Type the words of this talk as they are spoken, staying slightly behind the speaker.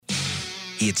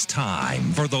It's time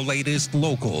for the latest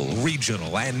local,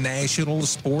 regional, and national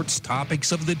sports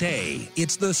topics of the day.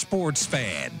 It's the Sports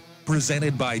Fan,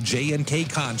 presented by J&K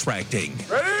Contracting.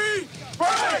 Ready?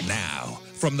 Fight! Now,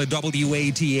 from the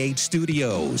WATH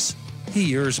studios,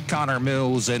 here's Connor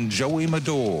Mills and Joey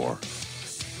Medor.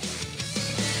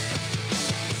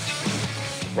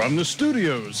 From the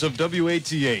studios of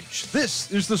WATH,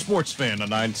 this is the Sports Fan on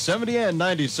 970 and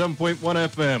 97.1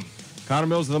 FM. Connor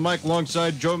Mills of the mic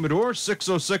alongside Joe Medor,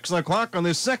 6:06 on the clock on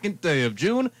the second day of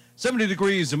June. 70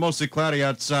 degrees and mostly cloudy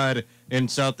outside in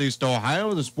southeast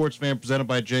Ohio. The Sports Fan presented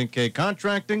by J&K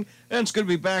Contracting. And it's going to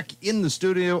be back in the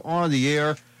studio on the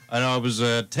air. I know I was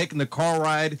taking the car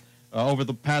ride over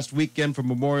the past weekend for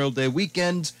Memorial Day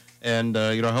weekend. And,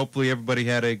 hopefully everybody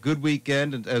had a good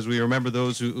weekend. And as we remember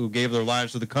those who gave their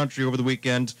lives to the country over the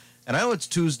weekend. And I know it's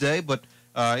Tuesday, but,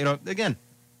 again,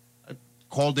 I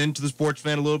called into the Sports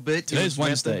Fan a little bit. Today's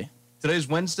Wednesday. Today's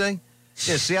Wednesday?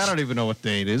 Yeah, see, I don't even know what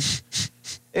day it is.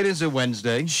 It is a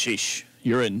Wednesday. Sheesh.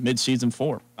 You're in mid-season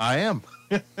 4. I am.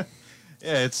 Yeah,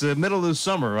 it's the middle of the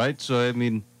summer, right? So, I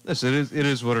mean, listen, it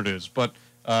is what it is. But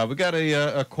we got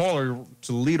a caller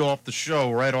to lead off the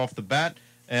show right off the bat.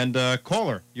 And,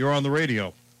 caller, you're on the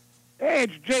radio. Hey,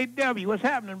 it's JW. What's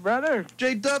happening, brother?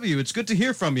 JW, it's good to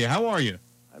hear from you. How are you?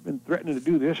 I've been threatening to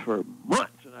do this for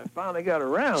months, and I finally got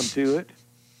around to it.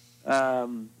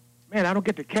 Man, I don't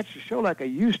get to catch the show like I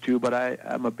used to, but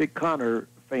I'm a big Connor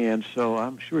fan, so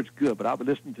I'm sure it's good. But I'll be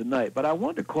listening tonight. But I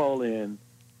wanted to call in.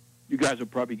 You guys will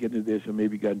probably get into this, or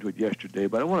maybe got into it yesterday.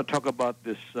 But I want to talk about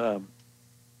this, the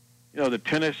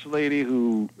tennis lady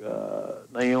who,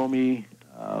 Naomi,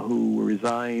 who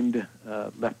resigned,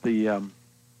 left the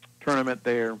tournament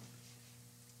there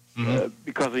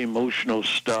because of emotional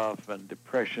stuff and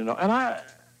depression. And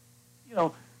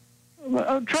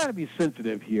I'm trying to be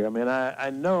sensitive here. I mean,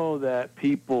 I know that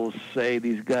people say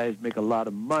these guys make a lot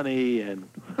of money and,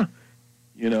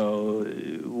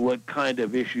 what kind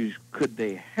of issues could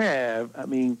they have? I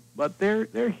mean, but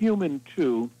they're human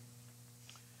too.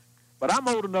 But I'm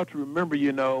old enough to remember,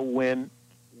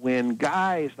 when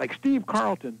guys like Steve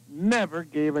Carlton never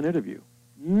gave an interview,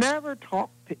 never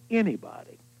talked to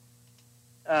anybody.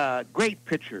 Great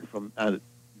pitcher from, you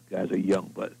guys are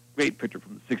young, but great pitcher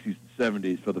from the 60s and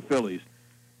 70s for the Phillies.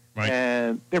 Right.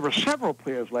 And there were several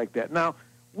players like that. Now,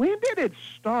 when did it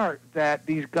start that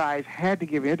these guys had to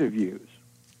give interviews?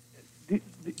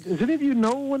 Does any of you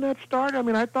know when that started? I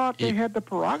mean, I thought they had the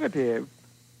prerogative.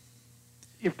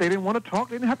 If they didn't want to talk,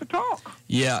 they didn't have to talk.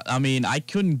 Yeah, I mean, I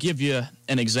couldn't give you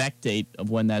an exact date of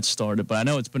when that started, but I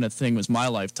know it's been a thing with my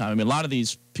lifetime. I mean, a lot of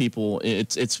these people,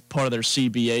 it's part of their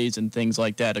CBAs and things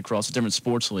like that across the different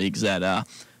sports leagues that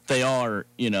they are,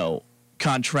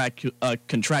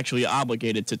 contractually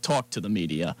obligated to talk to the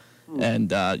media. And,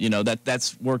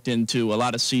 that's worked into a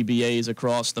lot of CBAs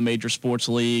across the major sports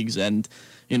leagues. And,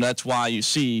 that's why you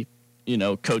see,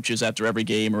 coaches after every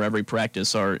game or every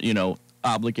practice are,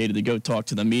 obligated to go talk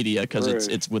to the media because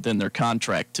it's within their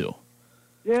contract too.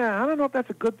 Yeah, I don't know if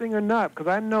that's a good thing or not, because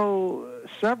I know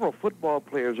several football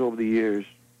players over the years.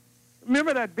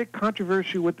 Remember that big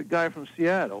controversy with the guy from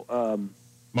Seattle,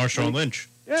 Marshawn Lynch.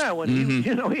 Yeah, when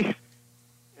he's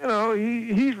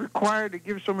required to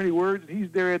give so many words, and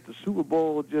he's there at the Super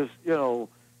Bowl, just saying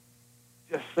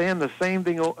the same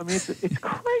thing. I mean, it's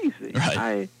crazy.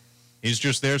 Right. He's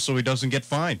just there so he doesn't get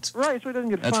fined. Right, so he doesn't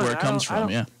get fined. That's where it comes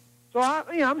from. Yeah. So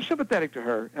I'm sympathetic to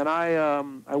her, and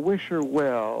I wish her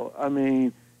well. I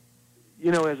mean,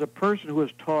 as a person who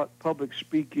has taught public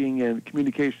speaking and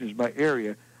communications in my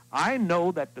area, I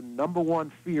know that the number one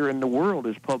fear in the world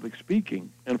is public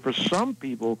speaking. And for some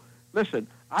people, listen,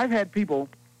 I've had people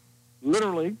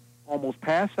literally almost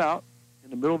pass out in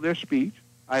the middle of their speech.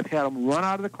 I've had them run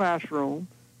out of the classroom.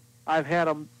 I've had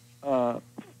them go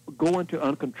into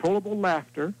uncontrollable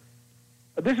laughter.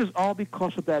 This is all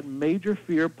because of that major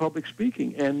fear of public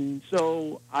speaking. And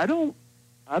so I don't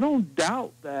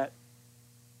doubt that,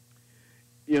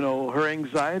 her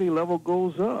anxiety level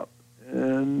goes up.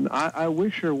 And I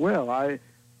wish her well. I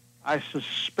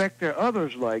suspect there are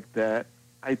others like that.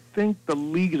 I think the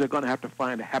leagues are going to have to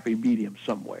find a happy medium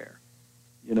somewhere.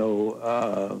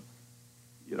 Whether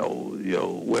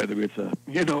it's a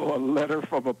letter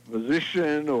from a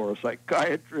physician or a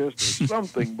psychiatrist or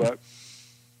something, but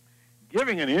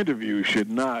giving an interview she should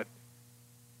not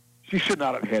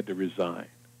have had to resign.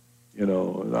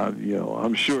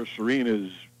 I'm sure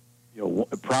Serena's,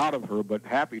 proud of her, but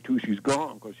happy too she's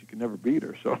gone because she can never beat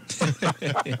her. So,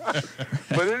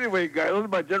 but anyway, guys, those are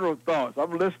my general thoughts.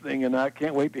 I'm listening, and I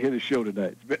can't wait to hear the show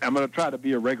tonight. I'm going to try to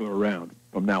be a regular around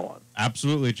from now on.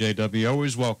 Absolutely, JW.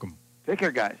 Always welcome. Take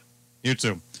care, guys. You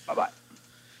too. Bye-bye.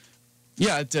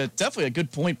 Yeah, definitely a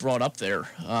good point brought up there.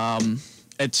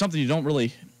 It's something you don't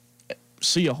really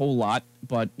see a whole lot,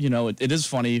 but, it is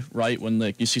funny, right, when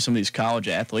you see some of these college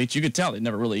athletes. You could tell they've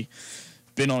never really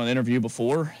been on an interview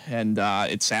before, and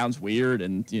it sounds weird,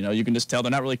 and, you can just tell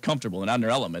they're not really comfortable. They're not in their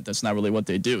element. That's not really what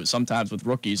they do. Sometimes with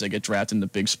rookies, they get drafted into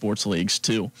big sports leagues,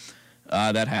 too.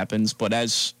 That happens, but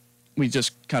as we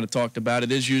just kind of talked about,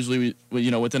 it is usually,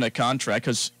 within a contract,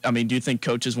 because, do you think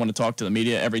coaches want to talk to the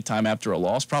media every time after a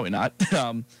loss? Probably not.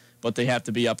 But they have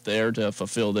to be up there to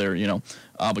fulfill their,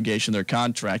 obligation, their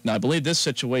contract. Now, I believe this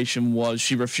situation was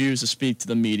she refused to speak to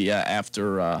the media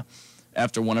after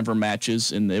one of her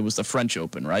matches, and it was the French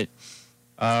Open, right?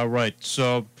 Right.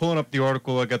 So pulling up the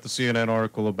article, I got the CNN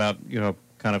article about,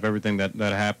 kind of everything that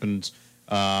happened.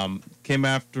 Came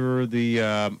after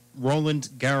the Roland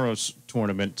Garros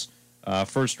tournament,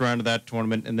 first round of that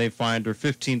tournament, and they fined her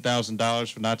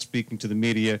 $15,000 for not speaking to the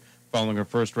media following her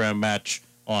first round match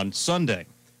on Sunday.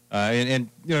 And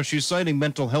she's citing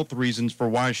mental health reasons for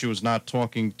why she was not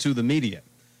talking to the media.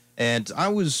 And I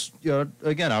was,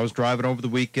 I was driving over the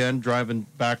weekend, driving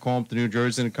back home to New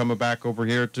Jersey and coming back over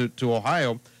here to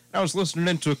Ohio. I was listening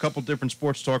into a couple different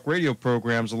sports talk radio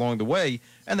programs along the way,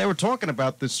 and they were talking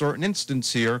about this certain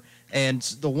instance here. And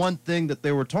the one thing that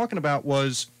they were talking about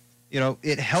was,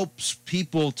 it helps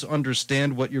people to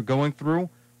understand what you're going through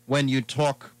when you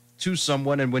talk to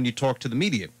someone and when you talk to the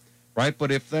media, right? But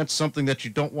if that's something that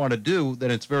you don't want to do,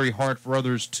 then it's very hard for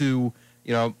others to,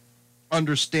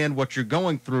 understand what you're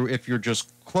going through if you're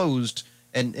just closed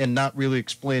and not really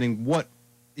explaining what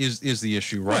is the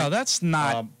issue, right? Well, that's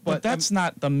not, but that's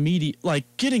not the media. Like,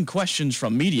 getting questions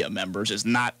from media members is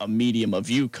not a medium of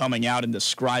you coming out and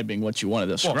describing what you want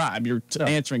to describe. You're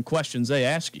answering questions they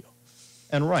ask you.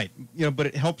 And right, but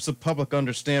it helps the public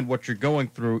understand what you're going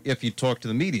through if you talk to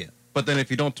the media. But then if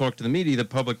you don't talk to the media, the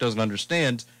public doesn't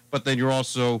understand. But then you're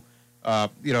also,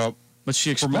 But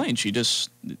she explained.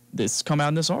 This come out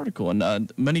in this article,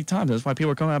 and many times that's why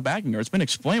people are coming out backing her. It's been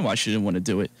explained why she didn't want to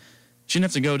do it. She didn't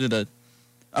have to go to the.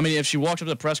 If she walks up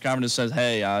to the press conference and says,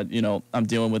 "Hey, I'm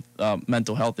dealing with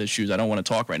mental health issues. I don't want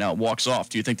to talk right now," walks off.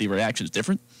 Do you think the reaction is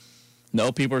different?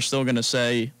 No, people are still going to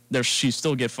say she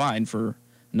still get fined for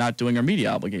not doing her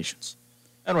media obligations.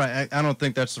 And right, I don't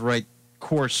think that's the right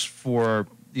course for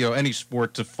any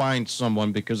sport to fine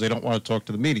someone because they don't want to talk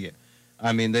to the media.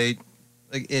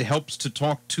 It helps to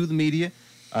talk to the media.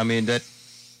 That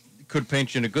could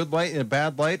paint you in a good light, in a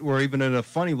bad light, or even in a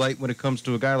funny light when it comes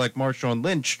to a guy like Marshawn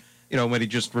Lynch, when he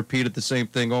just repeated the same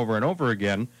thing over and over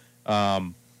again.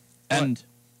 And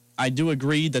I do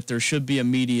agree that there should be a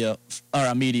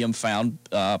medium found,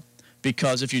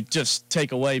 because if you just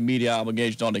take away media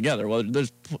obligations altogether, well,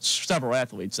 there's several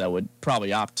athletes that would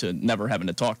probably opt to never having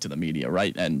to talk to the media,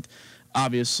 right? And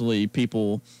obviously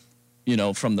people,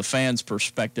 from the fans'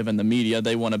 perspective and the media,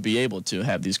 they want to be able to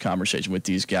have these conversations with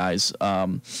these guys.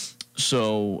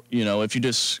 So, if you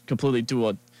just completely do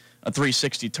a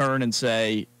 360 turn and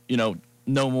say,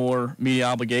 no more media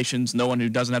obligations, no one who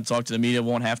doesn't have to talk to the media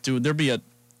won't have to, there'd be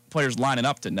players lining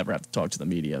up to never have to talk to the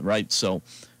media, right? So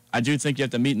I do think you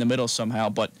have to meet in the middle somehow.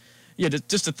 But, yeah,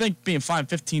 just to think being fined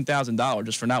 $15,000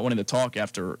 just for not wanting to talk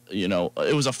after,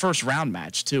 it was a first-round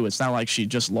match, too. It's not like she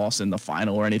just lost in the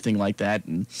final or anything like that.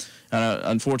 And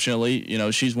unfortunately,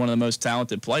 she's one of the most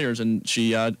talented players, and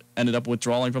she ended up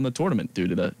withdrawing from the tournament due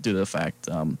to the fact.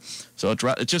 So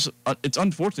it's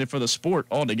unfortunate for the sport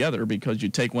altogether because you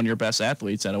take one of your best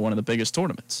athletes out of one of the biggest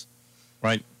tournaments.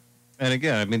 Right. And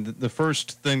again, the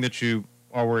first thing that you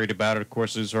are worried about, of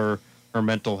course, is her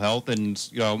mental health. And,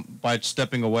 by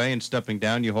stepping away and stepping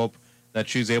down, you hope that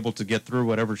she's able to get through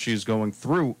whatever she's going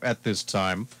through at this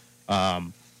time.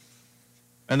 And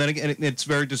then again, it's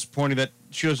very disappointing that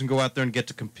she doesn't go out there and get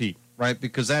to compete, right?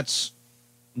 Because that's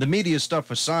the media stuff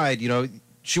aside,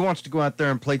 she wants to go out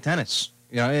there and play tennis,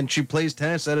 and she plays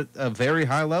tennis at a very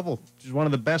high level. She's one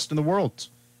of the best in the world.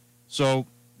 So,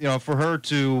 for her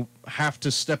to have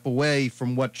to step away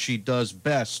from what she does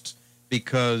best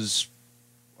because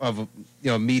of,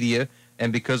 media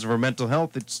and because of her mental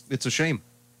health, it's a shame,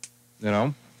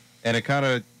 and it kind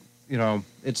of,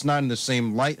 it's not in the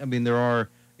same light. There are,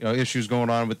 issues going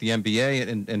on with the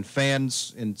NBA and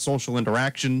fans and social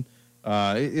interaction.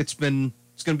 It's going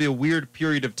to be a weird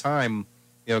period of time,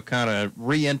 kind of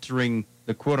re-entering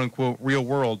the quote-unquote real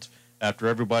world after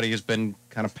everybody has been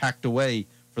kind of packed away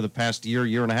for the past year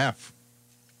and a half.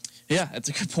 Yeah, that's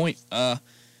a good point.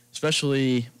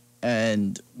 Especially,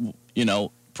 and,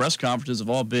 press conferences have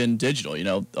all been digital.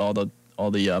 All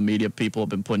the media people have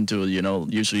been put into,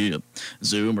 usually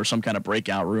Zoom or some kind of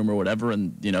breakout room or whatever,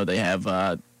 and, they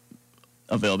have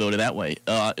availability that way.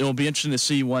 It'll be interesting to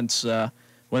see once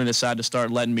when they decide to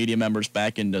start letting media members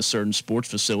back into certain sports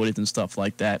facilities and stuff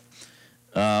like that,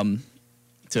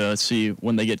 to see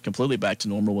when they get completely back to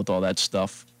normal with all that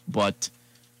stuff. But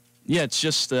yeah, it's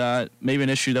just maybe an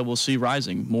issue that we'll see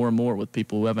rising more and more with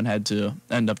people who haven't had to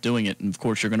end up doing it. And of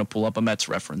course, you're going to pull up a Mets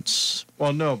reference.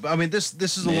 Well, no, I mean this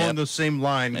is along those same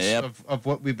lines Yep. of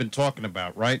what we've been talking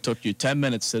about, right? Took you 10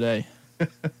 minutes today.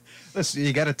 Listen,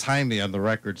 you got to time me on the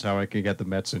records how I can get the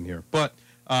Mets in here. But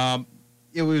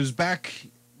it was back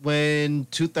when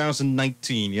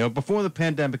 2019, before the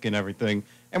pandemic and everything,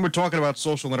 and we're talking about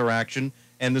social interaction.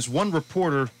 And this one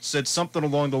reporter said something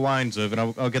along the lines of, and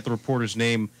I'll get the reporter's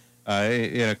name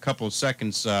in a couple of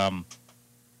seconds.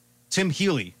 Tim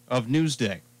Healy of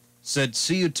Newsday said,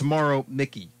 "See you tomorrow,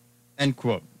 Mickey," end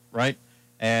quote, right?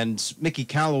 And Mickey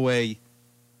Callaway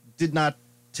did not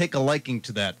take a liking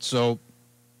to that. So,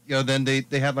 then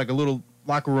they had like a little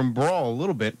locker room brawl a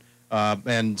little bit,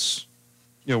 and,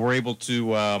 were able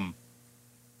to,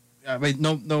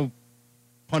 no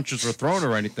punches were thrown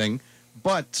or anything,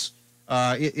 but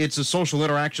it's a social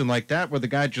interaction like that where the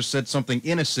guy just said something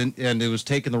innocent and it was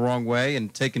taken the wrong way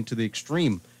and taken to the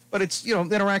extreme. But it's,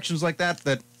 interactions like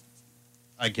that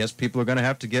I guess people are going to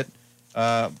have to get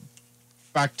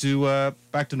back to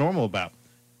normal about.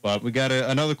 But we got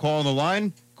another call on the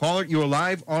line. Caller, you are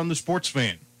live on the Sports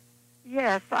Fan.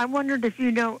 Yes, I wondered if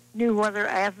you knew whether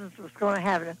Athens was going to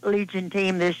have a Legion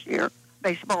team this year,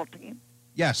 baseball team.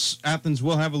 Yes, Athens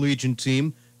will have a Legion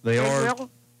team. They will?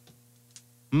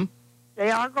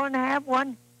 They are going to have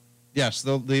one? Yes,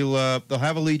 they'll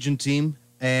have a Legion team,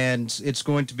 and it's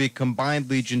going to be a combined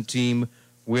Legion team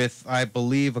with, I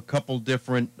believe, a couple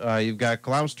different. You've got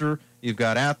Gloucester, you've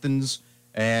got Athens,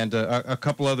 and a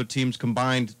couple other teams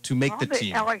combined to make the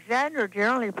team. Alexander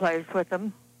generally plays with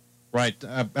them. Right,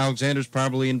 Alexander's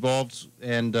probably involved,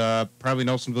 and probably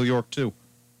Nelsonville York too.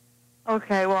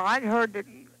 Okay, well, I'd heard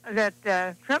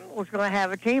that Trimble was going to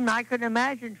have a team. I couldn't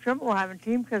imagine Trimble having a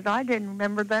team because I didn't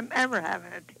remember them ever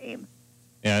having a team.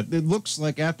 Yeah, it looks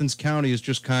like Athens County is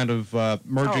just kind of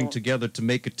merging together to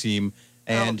make a team,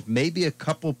 and maybe a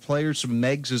couple players from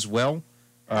Megs as well.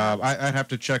 I'd have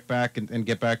to check back and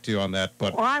get back to you on that.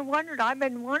 But well, I've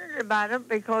been wondering about it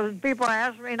because people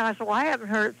asked me, and I said, well, I haven't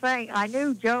heard a thing. I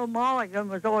knew Joe Mulligan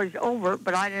was always over,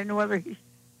 but I didn't know whether he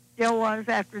still was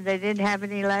after they didn't have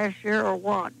any last year or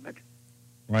what. But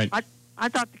right. I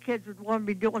thought the kids would want to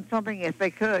be doing something if they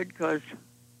could, because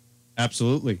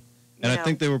absolutely. And I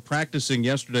think they were practicing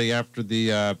yesterday after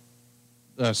the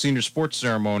senior sports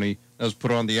ceremony that was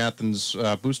put on the Athens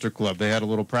Booster Club. They had a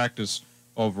little practice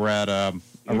over at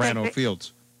Arano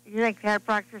Fields. You think they had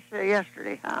practice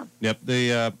yesterday, huh? Yep.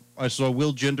 I saw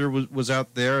Will Jinder was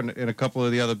out there and a couple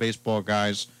of the other baseball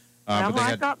guys. Well,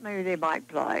 I thought maybe they might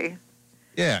play.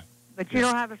 Yeah. But you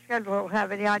don't have a schedule, don't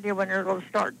have any idea when they're going to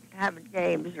start having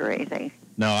games or anything.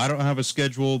 No, I don't have a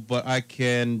schedule, but I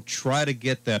can try to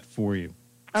get that for you.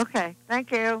 Okay,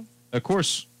 thank you. Of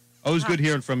course. Always good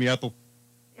hearing from you, Ethel.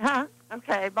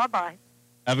 Okay, bye-bye.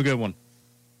 Have a good one.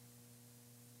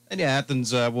 And yeah,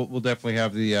 Athens we'll definitely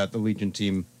have the Legion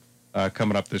team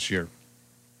coming up this year,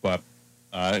 but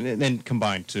and then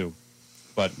combined too.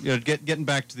 But getting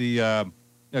back to the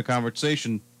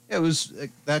conversation, it was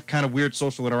that kind of weird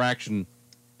social interaction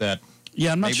that.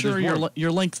 Yeah, I'm not sure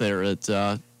your link there.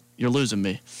 You're losing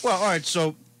me. Well, all right,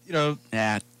 so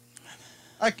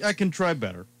I can try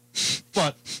better,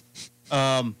 but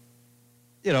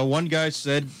one guy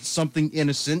said something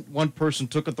innocent. One person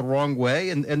took it the wrong way,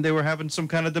 and they were having some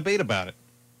kind of debate about it.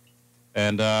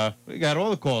 And we got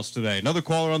all the calls today. Another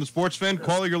caller on the Sports Fan.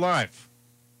 Caller, you're live.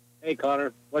 Hey,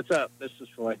 Connor. What's up? This is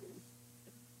Troy.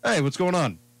 Hey, what's going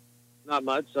on? Not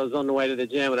much. I was on the way to the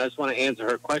gym, and I just want to answer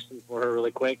her question for her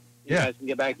really quick. You guys can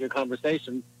get back to your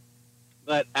conversation.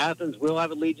 But Athens will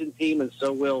have a Legion team, and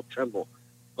so will Trimble.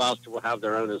 Gloucester will have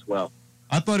their own as well.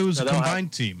 I thought it was a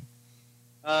combined team.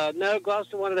 No,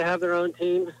 Gloucester wanted to have their own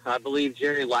team. I believe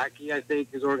Jerry Lackey, I think,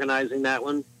 is organizing that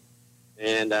one.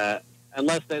 And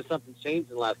unless there's something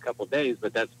changed in the last couple of days,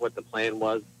 but that's what the plan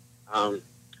was.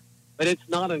 But it's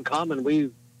not uncommon.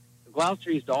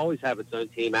 Gloucester used to always have its own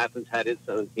team. Athens had its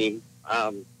own team.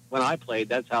 When I played,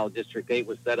 that's how District 8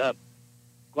 was set up.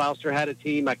 Gloucester had a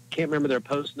team. I can't remember their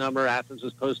post number. Athens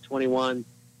was post 21.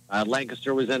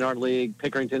 Lancaster was in our league.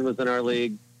 Pickerington was in our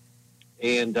league.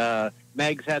 And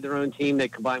Megs had their own team. They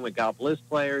combined with Gallipolis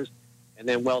players. And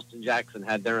then Wellston Jackson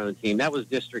had their own team. That was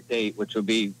District 8, which would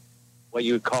be what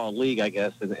you would call a league, I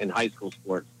guess, in high school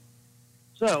sports.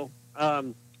 So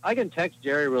I can text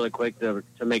Jerry really quick to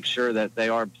make sure that they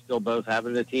are still both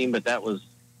having a team, but that was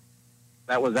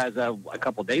as of a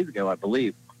couple days ago, I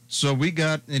believe. So we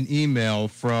got an email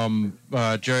from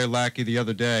Jerry Lackey the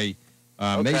other day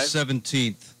May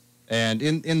 17th. And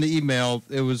in the email,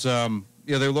 it was,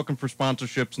 they're looking for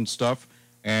sponsorships and stuff.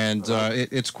 And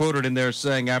it's quoted in there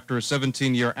saying, after a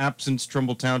 17-year absence,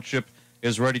 Trimble Township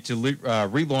is ready to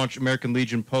relaunch American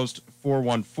Legion Post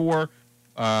 414.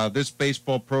 This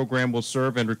baseball program will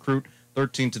serve and recruit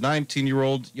 13 to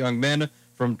 19-year-old young men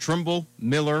from Trimble,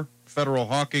 Miller, Federal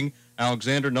Hawking,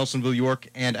 Alexander, Nelsonville, York,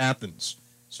 and Athens.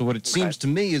 So what it seems to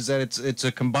me is that it's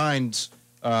a combined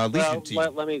Legion team.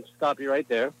 Let me stop you right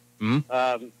there.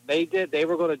 Mm-hmm. They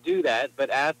were going to do that, but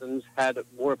Athens had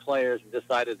more players and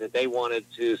decided that they wanted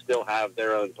to still have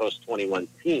their own post-21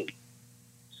 team.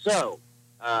 So,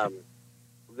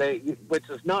 which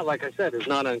is not, like I said, is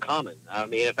not uncommon. I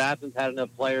mean, if Athens had enough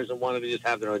players and wanted to just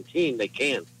have their own team, they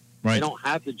can. Right. They don't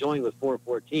have to join with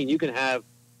 414. You can have,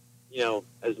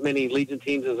 as many Legion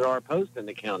teams as there are posts in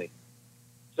the county.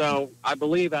 So I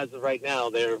believe as of right now,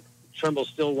 Trimble's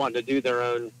still wanting to do their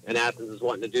own, and Athens is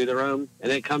wanting to do their own. And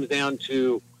it comes down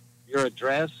to your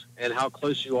address and how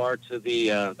close you are to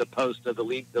the post of the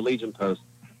Legion post.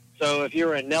 So if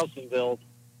you're in Nelsonville,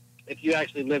 if you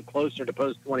actually live closer to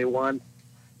post 21,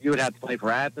 you would have to play for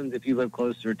Athens. If you live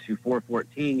closer to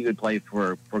 414, you would play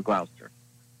for Gloucester.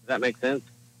 Does that make sense?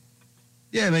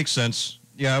 Yeah, it makes sense.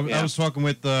 Yeah, I was talking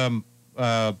with Will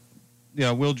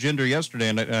Ginder yesterday,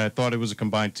 and I thought it was a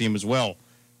combined team as well.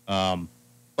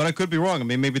 But I could be wrong. I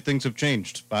mean, maybe things have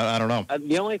changed. I don't know.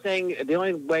 The only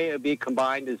way it would be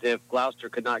combined is if Gloucester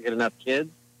could not get enough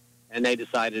kids, and they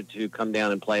decided to come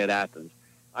down and play at Athens.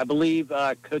 I believe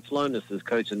Coach Lonis is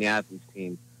coaching the Athens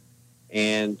team,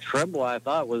 and Trimble, I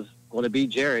thought, was going to be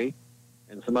Jerry,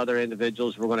 and some other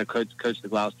individuals were going to coach the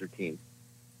Gloucester team.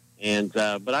 And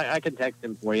but I can text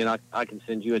him for you, and I can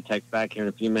send you a text back here in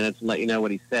a few minutes and let you know what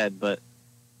he said. But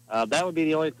that would be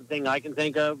the only thing I can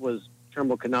think of was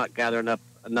Trimble could not gather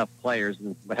enough players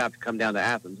and would have to come down to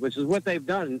Athens, which is what they've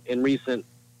done in recent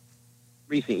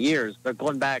years. But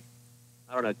going back,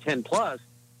 10 plus,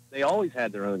 they always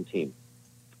had their own team.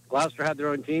 Gloucester had their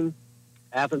own team.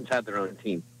 Athens had their own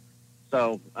team.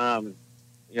 So, I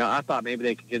thought maybe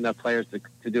they could get enough players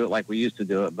to do it like we used to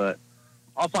do it, but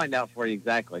I'll find out for you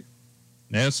exactly.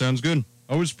 Yeah, sounds good.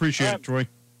 Always appreciate it, Troy.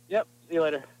 Yep. See you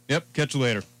later. Yep. Catch you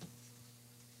later.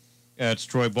 Yeah, it's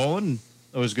Troy Bowen.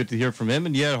 Always good to hear from him.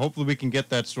 And, yeah, hopefully we can get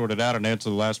that sorted out and answer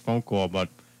the last phone call. But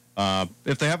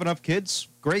if they have enough kids,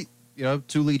 great. 2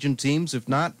 Legion teams. If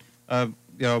not, it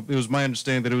was my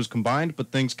understanding that it was combined,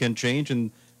 but things can change,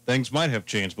 and things might have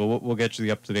changed. But we'll get you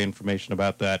the up-to-date information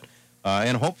about that.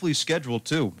 And hopefully schedule,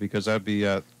 too, because that would be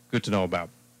good to know about.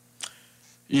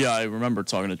 Yeah, I remember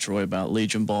talking to Troy about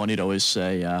Legion ball, and he'd always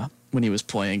say when he was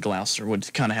playing, Gloucester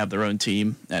would kind of have their own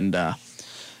team. And I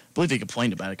believe he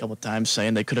complained about it a couple of times,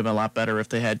 saying they could have been a lot better if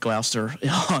they had Gloucester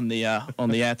on the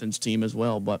Athens team as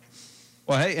well. But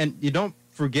well, hey, and you don't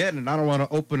forget, and I don't want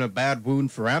to open a bad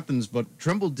wound for Athens, but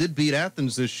Trimble did beat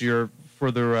Athens this year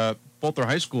for their both their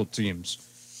high school teams.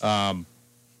 You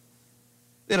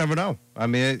never know. I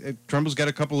mean, Trimble's got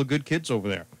a couple of good kids over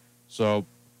there. So,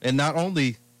 and not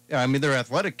only. Yeah, I mean, they're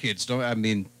athletic kids.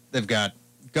 They've got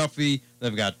Guffey,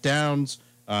 they've got Downs,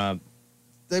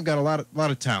 they've got a lot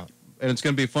of talent, and it's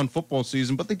going to be a fun football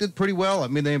season. But they did pretty well. I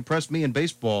mean, they impressed me in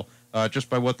baseball just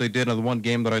by what they did in the one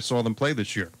game that I saw them play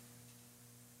this year.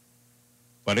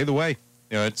 But either way,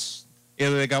 it's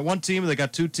either they got one team or they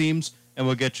got 2 teams, and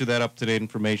we'll get you that up-to-date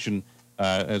information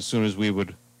as soon as we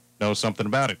would know something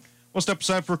about it. We'll step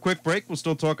aside for a quick break. We'll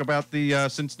still talk about the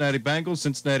Cincinnati Bengals,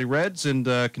 Cincinnati Reds, and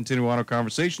continue on our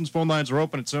conversations. Phone lines are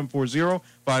open at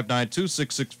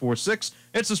 740-592-6646.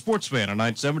 It's the Sports Fan on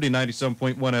 970,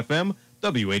 97.1 FM,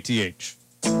 WATH.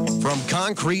 From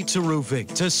concrete to roofing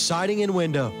to siding and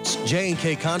windows,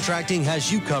 J&K Contracting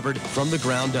has you covered from the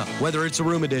ground up. Whether it's a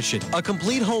room addition, a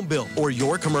complete home build, or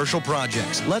your commercial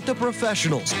projects, let the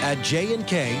professionals at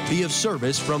J&K be of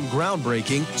service from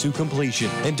groundbreaking to completion.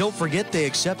 And don't forget they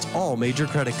accept all major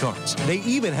credit cards. They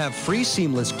even have free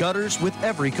seamless gutters with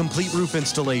every complete roof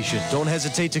installation. Don't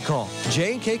hesitate to call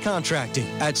J&K Contracting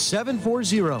at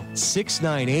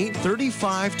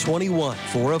 740-698-3521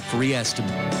 for a free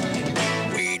estimate.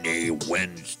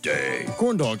 Wednesday.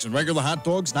 Corn dogs and regular hot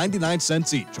dogs, 99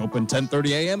 cents each. Open 10:30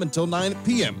 a.m. until 9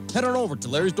 p.m. Head on over to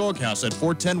Larry's Doghouse at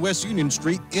 410 West Union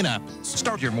Street in Athens.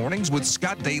 Start your mornings with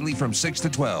Scott Daly from 6 to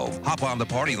 12. Hop on the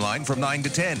party line from 9 to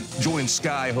 10. Join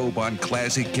Sky Hope on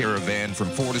Classic Caravan from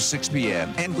 4 to 6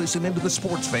 p.m. And listen into the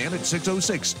Sports Fan at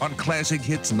 6:06 on Classic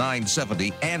Hits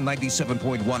 970 and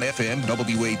 97.1 FM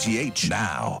WATH.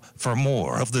 Now, for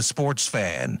more of the Sports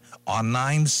Fan on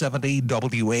 970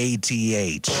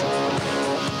 WATH.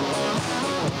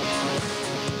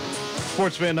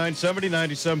 Sports Fan 970,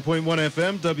 97.1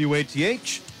 FM,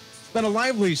 WATH. Been a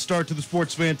lively start to the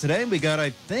Sports Fan today. We got, I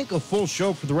think, a full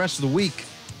show for the rest of the week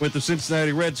with the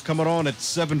Cincinnati Reds coming on at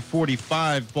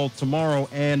 7:45 both tomorrow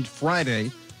and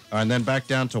Friday. And then back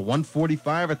down to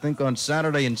 1:45, I think, on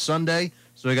Saturday and Sunday.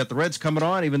 So we got the Reds coming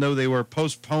on, even though they were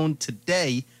postponed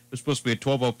today. It was supposed to be a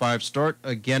 12:05 start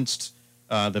against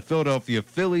the Philadelphia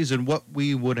Phillies, and what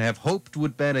we would have hoped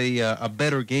would have been a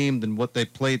better game than what they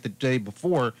played the day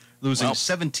before, losing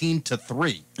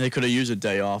 17-3. They could have used a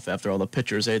day off after all the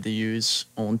pitchers they had to use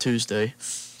on Tuesday.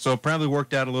 So it probably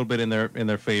worked out a little bit in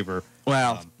their favor.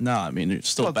 Well, no, I mean, it's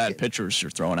still bad pitchers you're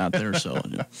throwing out there. So,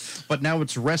 But now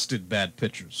it's rested bad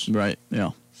pitchers. Right,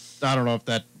 yeah. I don't know if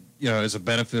that is a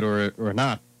benefit or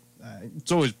not.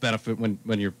 It's always benefit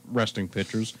when you're resting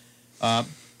pitchers.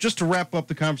 Just to wrap up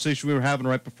the conversation we were having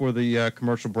right before the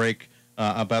commercial break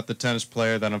about the tennis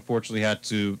player that unfortunately had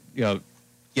to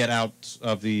get out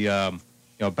of the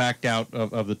backed out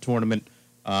of the tournament.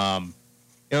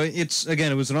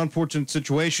 It was an unfortunate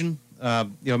situation.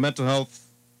 Mental health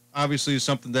obviously is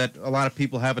something that a lot of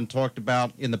people haven't talked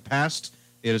about in the past.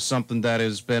 It is something that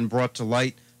has been brought to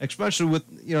light, especially with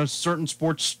certain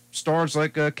sports stars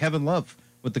like Kevin Love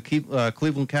with the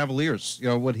Cleveland Cavaliers.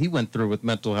 What he went through with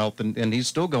mental health, and he's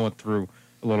still going through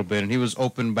a little bit. And he was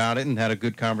open about it and had a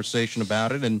good conversation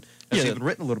about it, and has even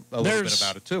written a little bit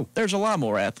about it too. There's a lot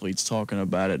more athletes talking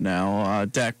about it now.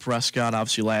 Dak Prescott,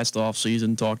 obviously last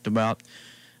offseason, talked about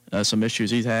some issues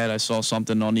he's had. I saw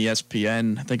something on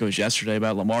ESPN, I think it was yesterday,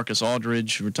 about LaMarcus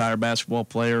Aldridge, retired basketball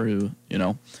player who,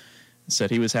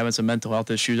 said he was having some mental health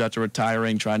issues after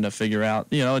retiring, trying to figure out,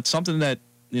 it's something that,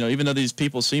 even though these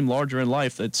people seem larger in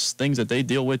life, it's things that they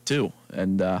deal with too.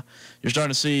 And you're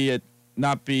starting to see it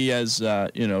not be as,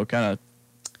 kind of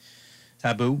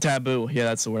taboo. Yeah,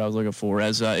 that's the word I was looking for,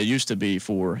 as it used to be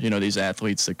for, these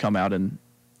athletes that come out and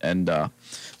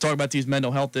talk about these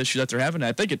mental health issues that they're having.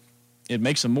 I think it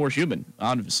makes them more human,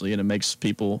 obviously, and it makes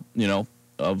people, who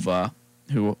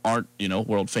aren't,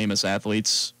 world famous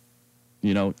athletes,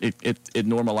 it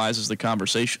normalizes the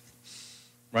conversation.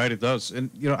 Right, it does. And,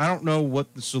 I don't know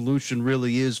what the solution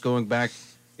really is going back,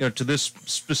 to this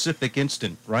specific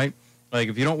instant, right? Like,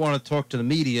 if you don't want to talk to the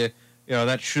media,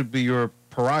 that should be your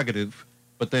prerogative.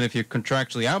 But then if you're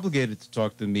contractually obligated to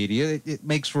talk to the media, it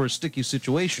makes for a sticky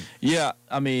situation. Yeah,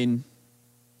 I mean,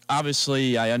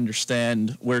 obviously I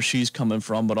understand where she's coming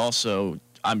from, but also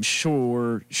I'm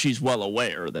sure she's well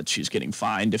aware that she's getting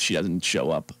fined if she doesn't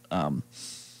show up.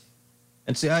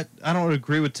 And see, I don't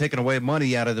agree with taking away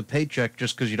money out of the paycheck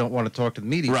just because you don't want to talk to the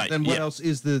media. Right. Then what else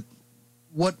is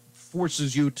what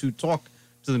forces you to talk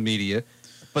to the media?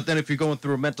 But then if you're going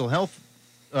through a mental health,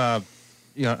 I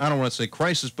don't want to say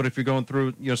crisis, but if you're going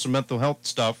through, some mental health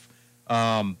stuff,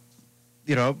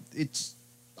 it's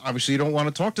obviously you don't want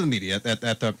to talk to the media at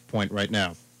that point right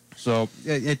now. So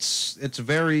it's a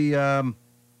very, it's a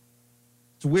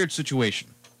weird situation.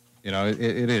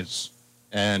 It is.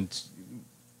 And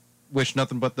wish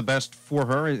nothing but the best for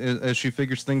her as she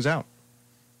figures things out.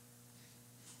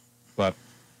 But,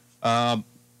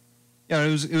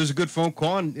 it was a good phone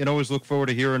call, and always look forward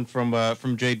to hearing from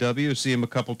JW. See him a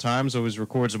couple times. Always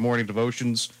records the morning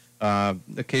devotions,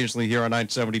 occasionally here on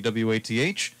 970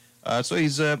 WATH. So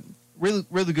he's a really,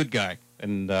 really good guy,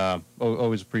 and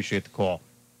always appreciate the call.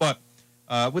 But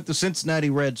with the Cincinnati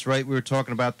Reds, right, we were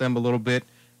talking about them a little bit.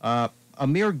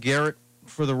 Amir Garrett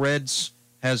for the Reds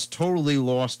has totally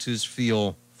lost his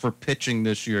feel for pitching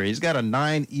this year. He's got a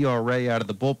 9 ERA out of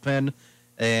the bullpen.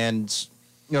 And,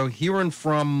 hearing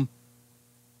from,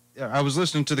 I was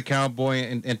listening to the Cowboy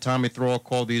and Tommy Thrall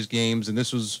call these games, and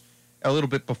this was a little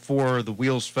bit before the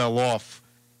wheels fell off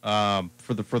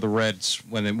for the Reds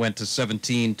when it went to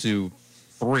 17-3.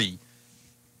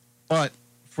 But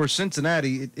for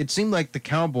Cincinnati, it seemed like the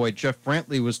Cowboy, Jeff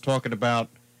Brantley, was talking about,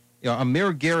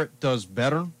 Amir Garrett does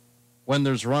better when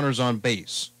there's runners on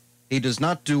base. He does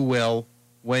not do well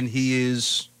when he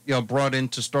is, brought in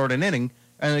to start an inning.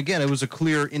 And again, it was a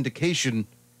clear indication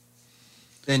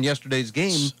in yesterday's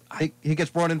game. He gets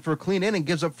brought in for a clean inning,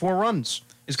 gives up 4 runs.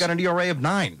 He's got an ERA of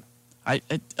 9.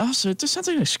 It just sounds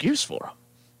like an excuse for him.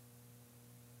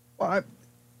 Well,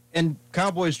 and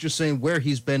Cowboys just saying where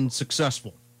he's been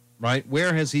successful, right?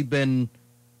 Where has he been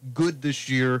good this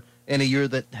year in a year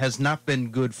that has not been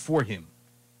good for him?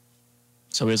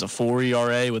 So he has a 4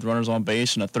 ERA with runners on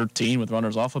base and a 13 with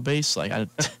runners off of base. Like, I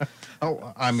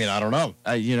don't know.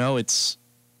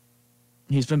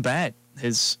 He's been bad.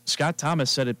 Scott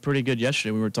Thomas said it pretty good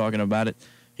yesterday. We were talking about it.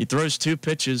 He throws 2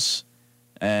 pitches.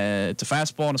 It's a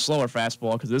fastball and a slower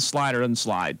fastball because this slider doesn't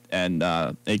slide, and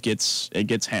it gets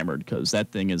hammered because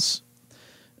that thing is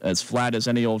as flat as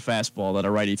any old fastball that a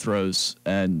righty throws,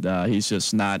 and he's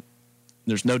just not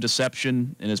there's no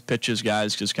deception in his pitches.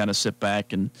 Guys just kind of sit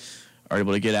back and are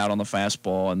able to get out on the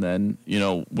fastball. And then,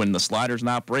 when the slider's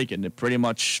not breaking, it pretty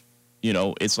much,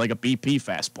 it's like a BP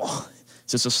fastball.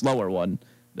 It's just a slower one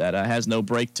that has no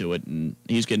break to it, and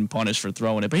he's getting punished for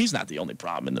throwing it. But he's not the only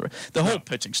problem. The whole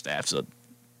pitching staff's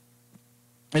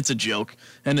it's a joke.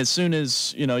 And as soon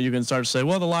as, you can start to say,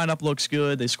 well, the lineup looks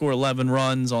good. They score 11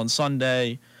 runs on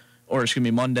Sunday, or it's going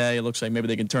to be Monday. It looks like maybe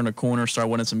they can turn a corner, start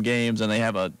winning some games, and they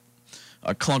have a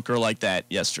clunker like that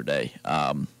yesterday.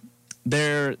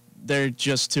 They're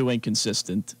just too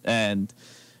inconsistent. And,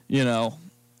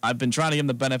 I've been trying to give them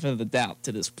the benefit of the doubt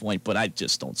to this point, but I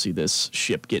just don't see this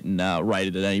ship getting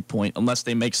righted at any point unless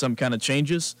they make some kind of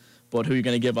changes. But who are you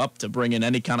going to give up to bring in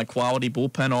any kind of quality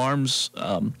bullpen arms?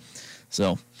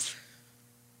 So,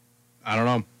 I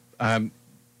don't know.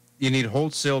 You need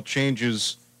wholesale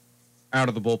changes out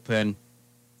of the bullpen.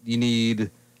 You need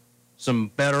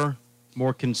some better,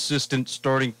 more consistent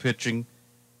starting pitching.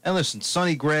 And listen,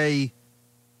 Sonny Gray,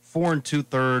 4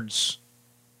 2/3,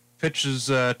 pitches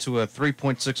to a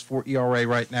 3.64 ERA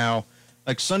right now.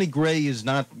 Like, Sonny Gray is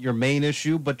not your main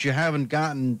issue, but you haven't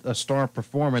gotten a star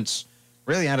performance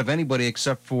really out of anybody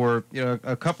except for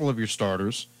a couple of your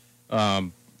starters.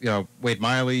 Wade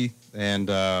Miley and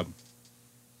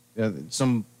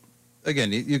some,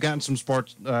 again, you've gotten some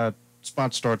spot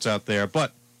starts out there,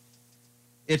 but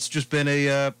it's just been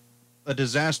a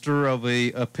disaster of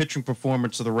a pitching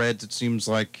performance of the Reds, it seems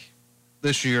like,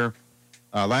 this year.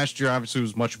 Last year, obviously,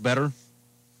 was much better.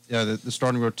 The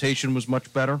starting rotation was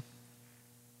much better.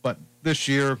 But this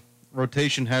year,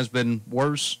 rotation has been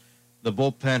worse. The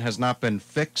bullpen has not been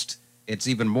fixed. It's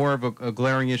even more of a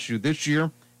glaring issue this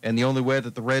year. And the only way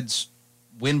that the Reds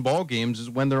win ball games is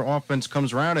when their offense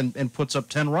comes around and puts up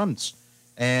 10 runs.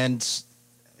 And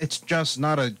it's just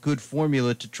not a good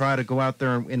formula to try to go out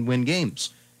there and win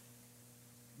games.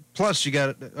 Plus, you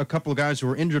got a couple of guys who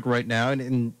are injured right now.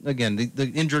 And again,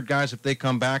 the injured guys, if they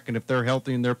come back and if they're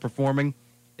healthy and they're performing,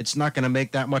 it's not going to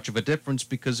make that much of a difference,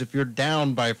 because if you're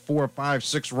down by 4, 5,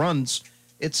 6 runs,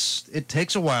 it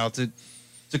takes a while to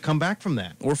come back from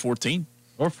that. Or 14.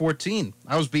 Or 14.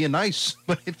 I was being nice,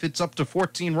 but if it's up to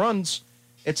 14 runs,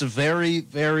 it's a very,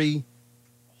 very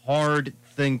hard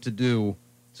thing to do,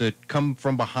 to come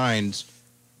from behind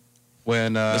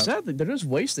when... Sadly, they're just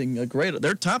wasting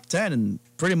they're top 10 in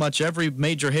pretty much every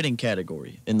major hitting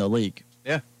category in the league.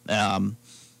 Yeah.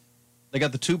 They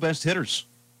got the 2 best hitters,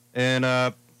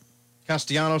 and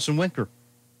Castellanos and Winker.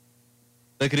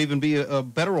 They could even be a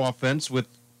better offense with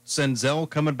Senzel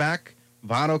coming back,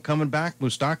 Votto coming back,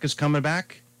 Moustakas coming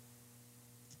back.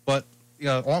 But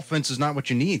offense is not what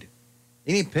you need.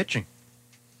 You need pitching.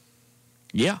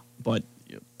 Yeah, but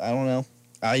I don't know.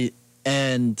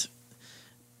 And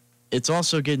it's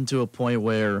also getting to a point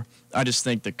where I just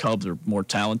think the Cubs are more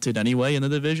talented anyway in the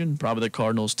division. Probably the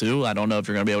Cardinals too. I don't know if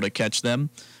you're going to be able to catch them.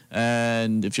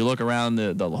 And if you look around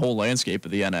the whole landscape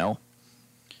of the NL,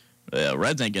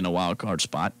 Reds ain't getting a wild card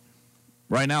spot.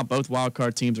 Right now, both wild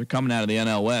card teams are coming out of the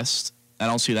NL West. I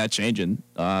don't see that changing.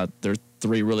 There are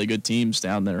 3 really good teams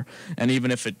down there. And even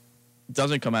if it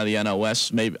doesn't come out of the NL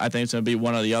West, maybe I think it's going to be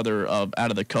one or the other out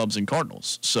of the Cubs and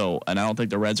Cardinals. So, and I don't think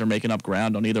the Reds are making up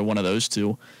ground on either one of those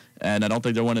two. And I don't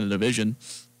think they're winning the division.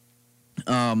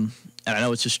 And I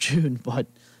know it's just June, but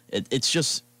it's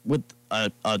just with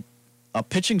a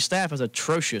pitching staff as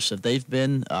atrocious as they've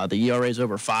been. The ERA is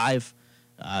over 5,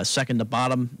 second to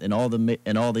bottom in all the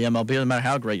MLB. No matter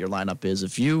how great your lineup is,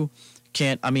 if you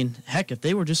can't, heck, if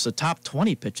they were just a top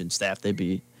 20 pitching staff, they'd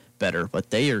be better. But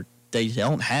they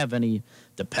don't have any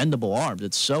dependable arms.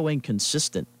 It's so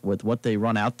inconsistent with what they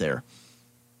run out there.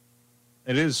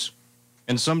 It is.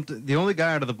 And the only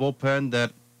guy out of the bullpen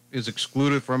that is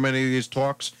excluded from any of these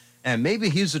talks, and maybe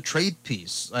he's a trade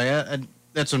piece.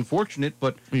 That's unfortunate,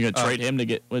 but you're going to trade him to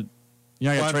get with.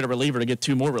 You're not going to trade a reliever to get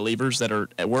 2 more relievers that are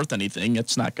worth anything.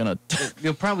 It's not going to.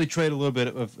 You'll probably trade a little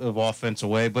bit of offense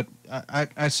away, but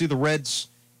I see the Reds,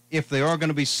 if they are going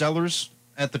to be sellers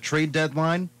at the trade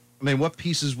deadline. What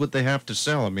pieces would they have to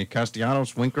sell?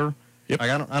 Castellanos, Winker. Yep.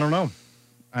 I don't know.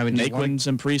 Naquin's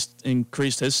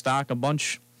increased his stock a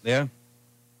bunch. Yeah.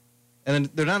 And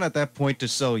then they're not at that point to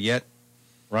sell yet,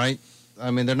 right?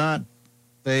 They're not.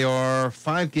 They are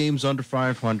 5 games under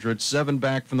 500, 7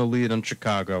 back from the lead on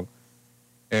Chicago.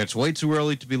 And it's way too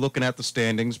early to be looking at the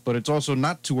standings, but it's also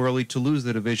not too early to lose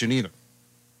the division either.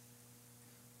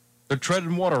 They're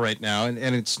treading water right now, and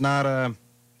it's not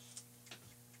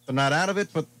they're not out of it,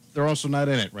 but they're also not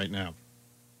in it right now.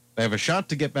 They have a shot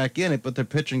to get back in it, but their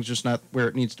pitching's just not where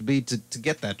it needs to be to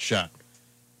get that shot.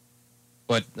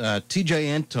 But T.J.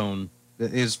 Antone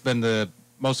has been the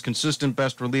most consistent,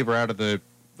 best reliever out of the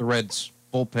Reds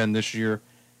bullpen this year.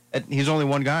 And he's only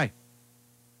one guy.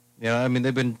 I mean,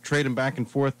 they've been trading back and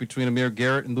forth between Amir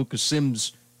Garrett and Lucas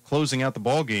Sims closing out the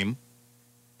ball game.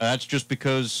 That's just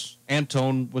because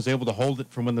Antone was able to hold it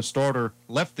from when the starter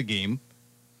left the game,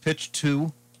 pitched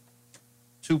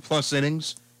two-plus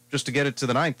innings just to get it to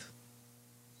the ninth.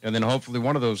 And then hopefully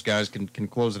one of those guys can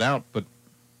close it out. But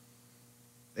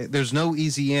there's no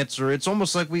easy answer. It's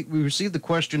almost like we received the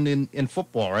question in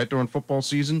football, right, during football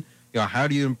season. How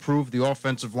do you improve the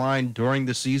offensive line during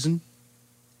the season?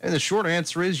 And the short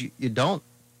answer is you don't.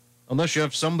 Unless you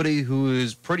have somebody who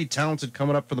is pretty talented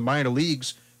coming up for the minor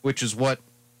leagues, which is what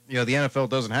the NFL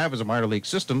doesn't have as a minor league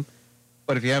system.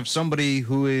 But if you have somebody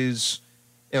who is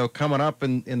coming up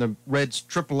in the Reds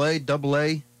AAA,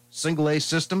 AA, single A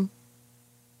system,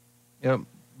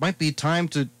 might be time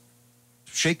to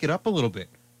shake it up a little bit.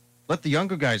 Let the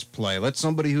younger guys play. Let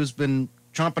somebody who's been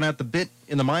chomping at the bit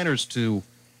in the minors to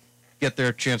get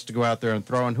their chance to go out there and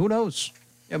throw. And who knows?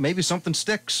 Maybe something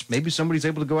sticks. Maybe somebody's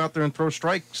able to go out there and throw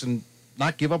strikes and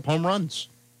not give up home runs.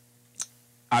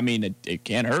 I mean, it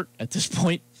can't hurt at this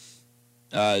point.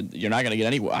 You're not going to get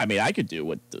anywhere. I mean, I could do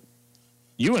what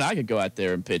you and I could go out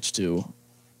there and pitch to.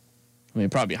 I mean,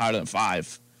 probably higher than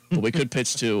 5, but we could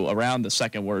pitch to around the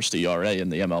second worst ERA in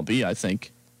the MLB, I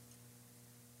think.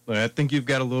 But I think you've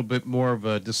got a little bit more of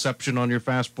a deception on your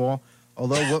fastball.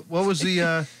 Although, what was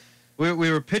the we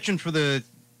were pitching for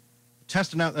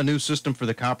testing out a new system for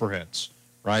the Copperheads,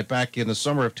 right? Back in the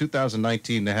summer of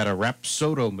 2019, they had a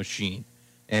Rapsodo machine,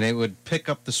 and it would pick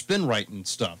up the spin rate and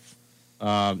stuff.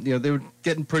 They were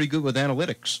getting pretty good with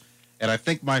analytics. And I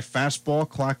think my fastball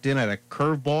clocked in at a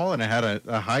curveball, and it had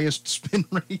a highest spin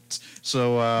rate.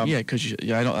 So because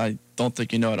I don't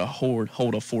think you know how to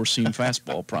hold a four-seam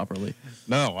fastball properly.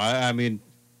 No, I mean,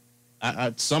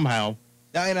 I somehow,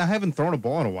 and I haven't thrown a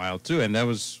ball in a while too, and that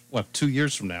was 2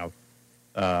 years from now.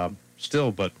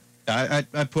 Still, but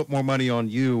I put more money on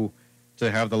you to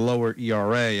have the lower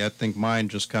ERA. I think mine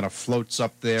just kind of floats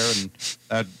up there, and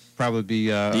that'd probably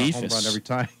be a home run every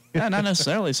time. Yeah, not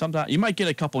necessarily. Sometimes you might get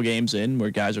a couple games in where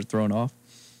guys are thrown off.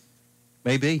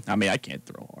 Maybe. I mean, I can't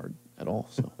throw hard at all.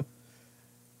 So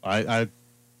I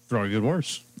throw even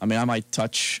worse. I mean, I might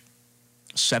touch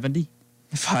 70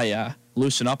 if I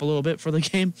loosen up a little bit for the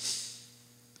game.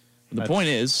 But the point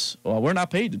is, we're not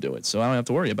paid to do it, so I don't have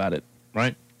to worry about it.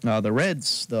 Right. The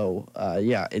Reds, though,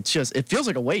 it feels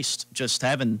like a waste just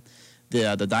having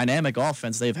the dynamic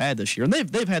offense they've had this year. And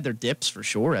they've had their dips for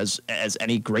sure, as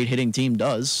any great hitting team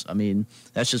does. I mean,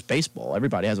 that's just baseball.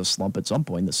 Everybody has a slump at some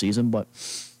point in the season, but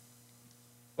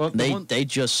they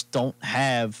just don't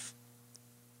have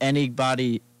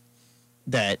anybody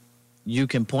that you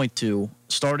can point to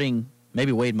starting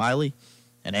maybe Wade Miley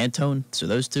and Antone, so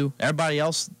those two. Everybody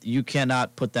else, you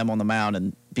cannot put them on the mound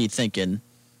and be thinking,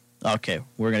 okay,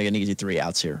 we're going to get an easy 3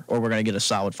 outs here, or we're going to get a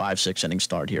solid 5-6 inning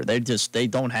start here. They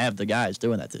don't have the guys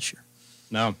doing that this year.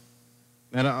 No.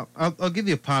 And I'll give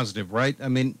you a positive, right? I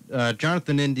mean,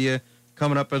 Jonathan India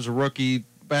coming up as a rookie,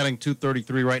 batting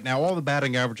 .233 right now. All the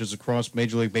batting averages across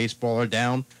Major League Baseball are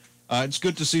down. It's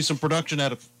good to see some production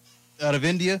out of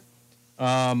India.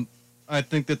 I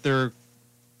think that their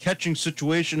catching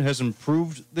situation has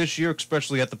improved this year,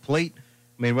 especially at the plate.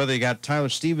 I mean, whether you got Tyler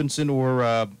Stevenson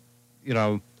or,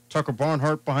 Tucker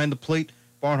Barnhart behind the plate.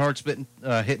 Barnhart's hitting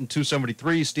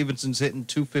 .273. Stevenson's hitting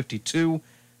 .252.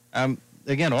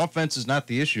 Again, offense is not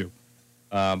the issue.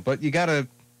 But you got to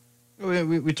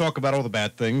we talk about all the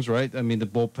bad things, right? I mean, the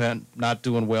bullpen not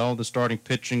doing well, the starting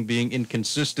pitching being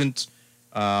inconsistent.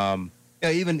 Even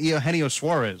Eugenio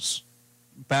Suarez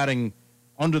batting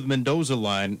under the Mendoza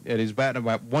line, and he's batting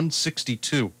about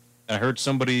 162. I heard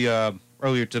somebody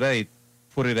earlier today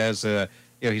put it as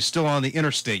he's still on the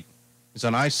interstate. He's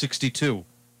on I-62.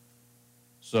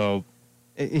 So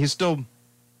he's still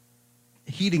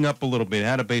heating up a little bit.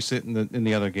 Had a base hit in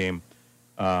the other game.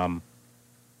 But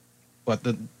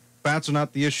the bats are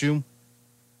not the issue.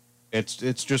 It's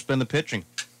just been the pitching.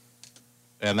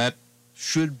 And that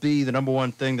should be the number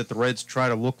one thing that the Reds try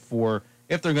to look for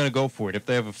if they're going to go for it. If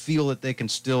they have a feel that they can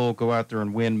still go out there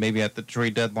and win, maybe at the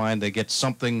trade deadline they get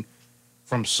something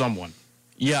from someone.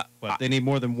 Yeah. But they need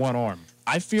more than one arm.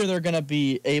 I fear they're going to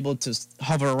be able to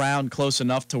hover around close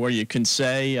enough to where you can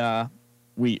say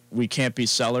we can't be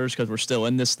sellers because we're still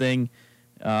in this thing.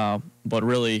 But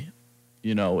really,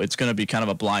 it's going to be kind of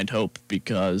a blind hope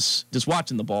because just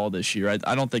watching the ball this year,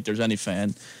 I don't think there's any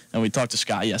fan, and we talked to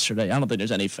Scott yesterday, I don't think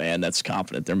there's any fan that's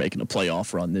confident they're making a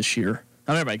playoff run this year.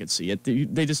 I mean, everybody can see it.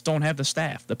 They just don't have the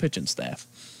staff, the pitching staff.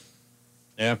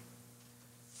 Yeah.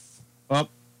 Well,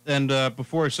 and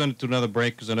before I send it to another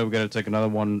break, because I know we've got to take another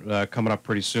one coming up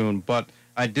pretty soon, but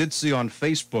I did see on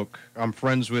Facebook, I'm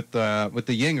friends with the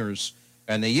Yingers,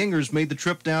 and the Yingers made the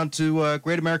trip down to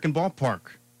Great American Ballpark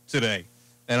today.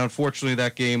 And unfortunately,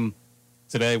 that game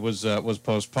today was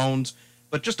postponed.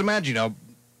 But just imagine, the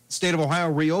state of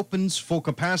Ohio reopens full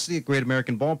capacity at Great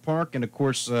American Ballpark, and of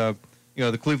course, the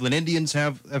Cleveland Indians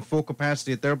have full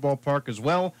capacity at their ballpark as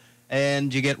well,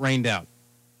 and you get rained out.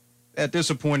 A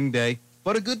disappointing day,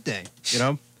 but a good day.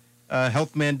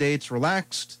 Health mandates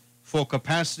relaxed, full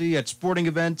capacity at sporting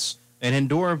events and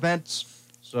indoor events.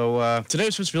 So today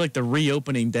was supposed to be like the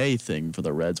reopening day thing for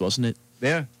the Reds, wasn't it?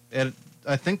 Yeah, and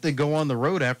I think they go on the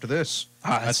road after this.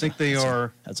 That's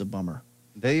a bummer.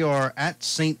 They are at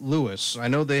St. Louis. I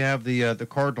know they have the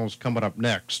Cardinals coming up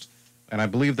next, and I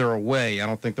believe they're away. I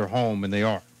don't think they're home, and they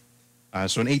are.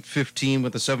 So an 8:15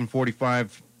 with a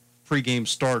 7:45 pregame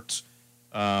start.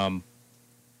 We'll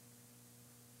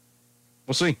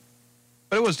see.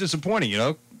 But it was disappointing,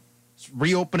 It's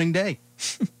reopening day.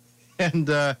 And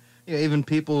even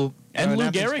people... And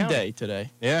Lou Gehrig Day today.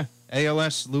 Yeah,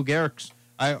 ALS, Lou Gehrig's.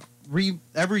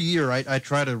 Every year I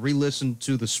try to re-listen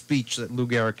to the speech that Lou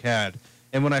Gehrig had.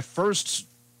 And when I first...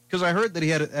 Because I heard that he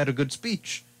had a good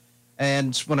speech.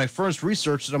 And when I first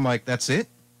researched it, I'm like, that's it?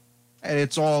 And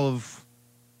it's all of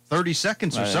 30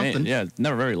 seconds or something. Yeah,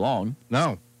 never very long.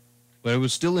 No. But it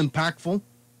was still impactful.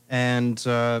 And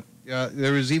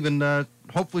there was even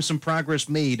hopefully some progress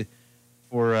made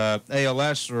for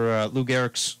ALS or Lou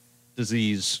Gehrig's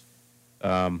disease.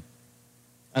 And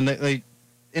they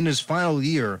in his final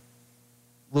year,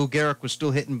 Lou Gehrig was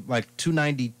still hitting like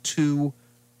 292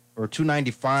 or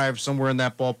 295, somewhere in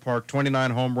that ballpark,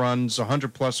 29 home runs,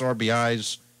 100-plus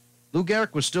RBIs. Lou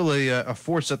Gehrig was still a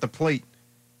force at the plate,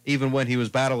 even when he was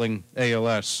battling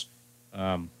ALS.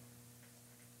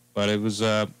 But it was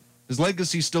his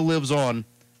legacy still lives on,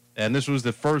 and this was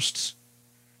the first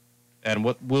and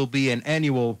what will be an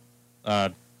annual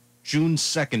June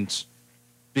 2nd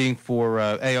being for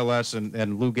ALS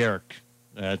and Lou Gehrig.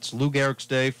 It's Lou Gehrig's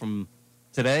Day from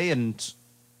today and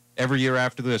every year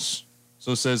after this.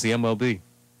 So says the MLB,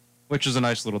 which is a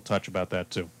nice little touch about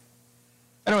that, too.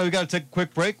 Anyway, we've got to take a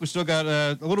quick break. We still got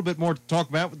a little bit more to talk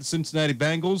about with the Cincinnati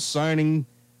Bengals signing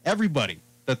everybody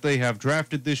that they have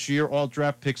drafted this year. All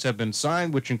draft picks have been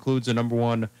signed, which includes a number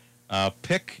one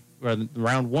pick, or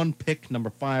round one pick,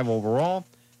 number 5 overall.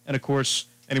 And, of course,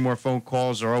 any more phone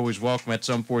calls are always welcome at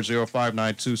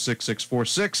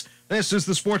 740-592-6646. This is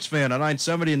The Sports Fan on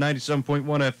 970 and 97.1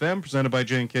 FM, presented by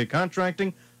J&K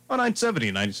Contracting on 970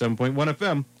 and 97.1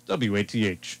 FM,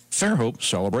 WATH. Fairhope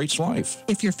celebrates life.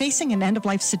 If you're facing an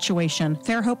end-of-life situation,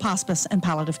 Fairhope Hospice and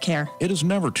Palliative Care. It is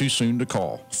never too soon to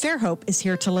call. Fairhope is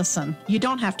here to listen. You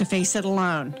don't have to face it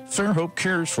alone. Fairhope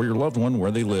cares for your loved one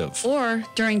where they live. Or,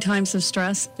 during times of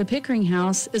stress, the Pickering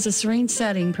House is a serene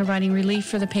setting providing relief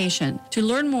for the patient. To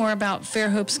learn more about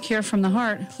Fairhope's Care from the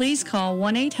Heart, please call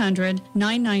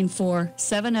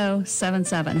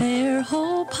 1-800-994-7077.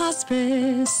 Fairhope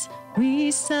Hospice.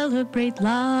 We celebrate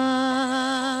life.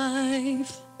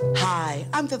 Hi,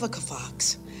 I'm Vivica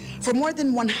Fox. For more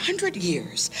than 100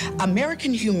 years,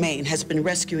 American Humane has been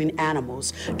rescuing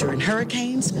animals during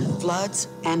hurricanes, floods,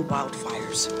 and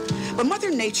wildfires. But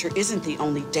Mother Nature isn't the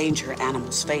only danger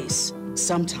animals face.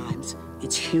 Sometimes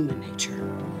it's human nature.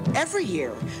 Every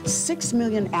year, 6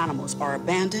 million animals are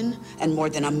abandoned and more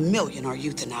than 1 million are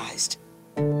euthanized.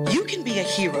 You can be a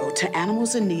hero to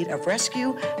animals in need of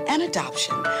rescue and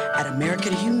adoption at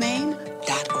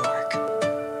AmericanHumane.org.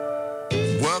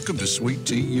 Welcome to Sweet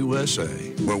Tea USA,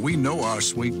 where we know our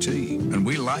sweet tea, and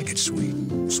we like it sweet.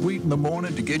 Sweet in the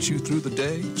morning to get you through the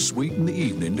day, sweet in the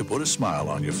evening to put a smile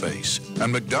on your face.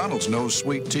 And McDonald's knows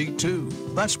sweet tea, too.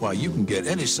 That's why you can get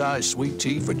any size sweet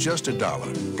tea for just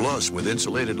 $1. Plus, with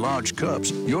insulated large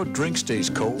cups, your drink stays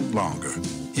cold longer.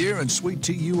 Here in Sweet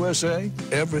Tea USA,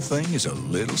 everything is a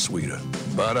little sweeter.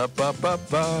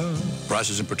 Ba-da-ba-ba-ba.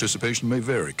 Prices and participation may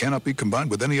vary. Cannot be combined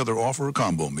with any other offer or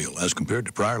combo meal as compared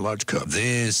to prior large cups.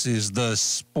 This is the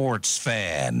Sports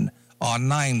Fan on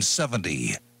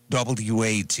 970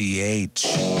 WATH.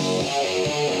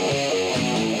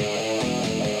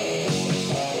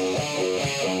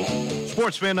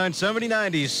 Sports Fan 970,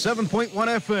 97.1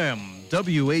 FM.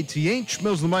 WATH.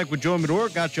 Mills of the Mic with Joe Medor.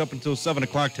 Got you up until 7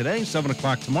 o'clock today, 7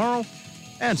 o'clock tomorrow,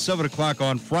 and 7 o'clock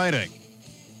on Friday.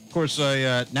 Of course,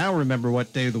 I now remember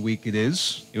what day of the week it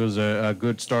is. It was a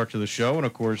good start to the show, and,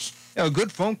 of course, a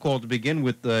good phone call to begin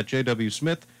with J.W.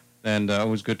 Smith, and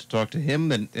always good to talk to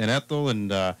him and Ethel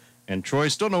and Troy.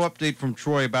 Still no update from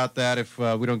Troy about that. If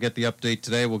we don't get the update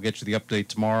today, we'll get you the update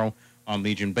tomorrow on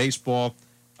Legion Baseball.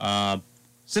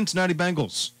 Cincinnati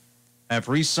Bengals have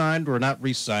re-signed, or not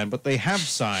re-signed, but they have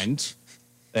signed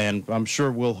and I'm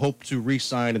sure will hope to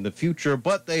re-sign in the future,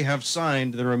 but they have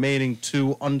signed the remaining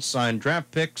 2 unsigned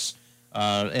draft picks,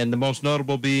 and the most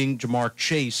notable being Jamar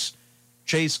Chase.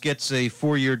 Chase gets a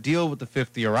 4-year deal with a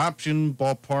 5th-year option,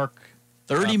 ballpark.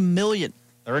 $30 million.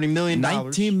 $30 million.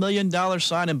 $19 million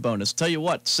signing bonus. Tell you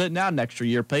what, sitting out an extra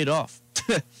year paid off.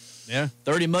 Yeah.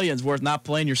 $30 million is worth not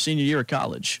playing your senior year of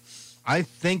college. I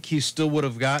think he still would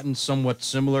have gotten somewhat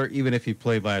similar even if he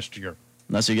played last year.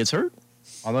 Unless he gets hurt.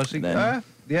 Unless he, then,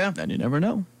 yeah. Then you never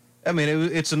know. I mean,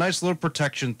 it's a nice little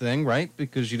protection thing, right?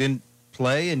 Because you didn't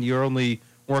play and you're only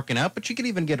working out, but you could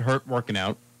even get hurt working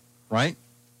out, right?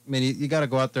 I mean, you got to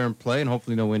go out there and play, and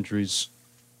hopefully no injuries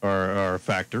are a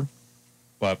factor.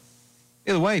 But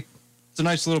either way, it's a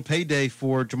nice little payday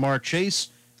for Jamar Chase.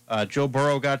 Joe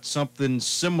Burrow got something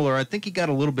similar. I think he got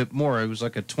a little bit more. It was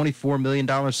like a $24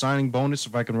 million signing bonus,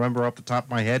 if I can remember off the top of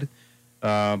my head.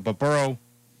 But Burrow,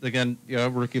 again,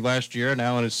 rookie last year,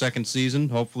 now in his 2nd season.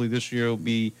 Hopefully this year will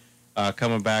be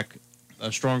coming back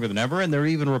stronger than ever. And there are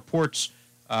even reports,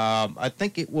 I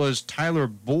think it was Tyler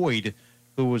Boyd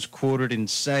who was quoted in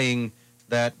saying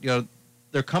that,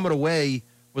 they're coming away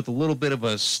with a little bit of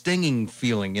a stinging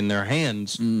feeling in their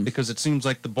hands because it seems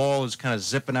like the ball is kind of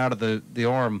zipping out of the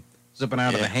arm, zipping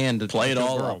out of the hand. Play it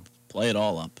all up. Play it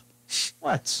all up.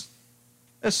 What?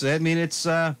 I mean, it's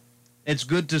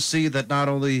good to see that not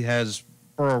only has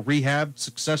Burrow rehabbed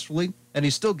successfully, and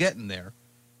he's still getting there,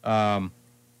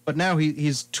 but now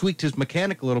he's tweaked his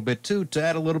mechanic a little bit, too, to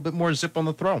add a little bit more zip on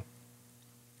the throw.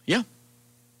 Yeah.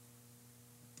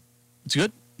 It's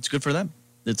good. It's good for them.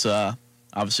 It's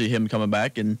obviously him coming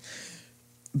back and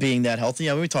being that healthy.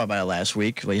 I mean, we talked about it last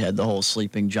week. We had the whole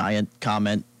sleeping giant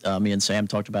comment me and Sam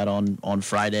talked about on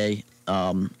Friday.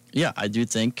 Yeah, I do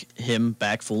think him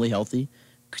back fully healthy,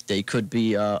 they could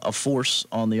be a force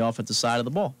on the offensive side of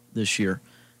the ball this year.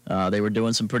 They were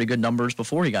doing some pretty good numbers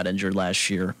before he got injured last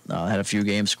year. Had a few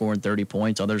games scoring 30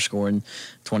 points, others scoring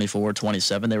 24,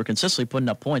 27. They were consistently putting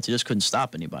up points. They just couldn't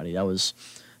stop anybody. That was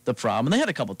the problem. And they had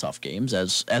a couple tough games,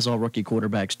 as all rookie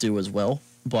quarterbacks do as well.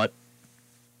 But,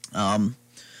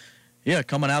 yeah,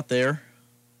 coming out there,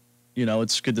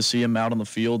 it's good to see him out on the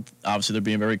field. Obviously, they're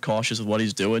being very cautious of what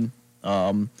he's doing.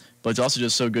 But it's also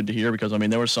just so good to hear because, I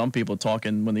mean, there were some people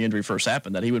talking when the injury first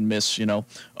happened that he would miss, a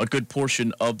good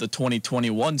portion of the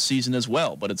 2021 season as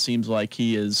well. But it seems like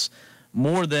he is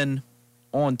more than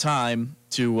on time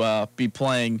to be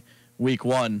playing week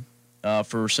 1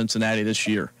 for Cincinnati this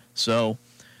year. So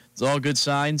it's all good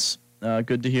signs.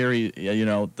 Good to hear,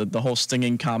 the whole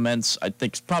stinging comments. I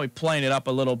think he's probably playing it up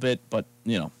a little bit, but,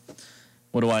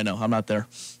 what do I know? I'm not there.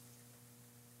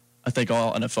 I think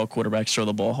all NFL quarterbacks throw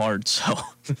the ball hard, so.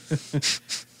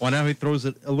 Well, now he throws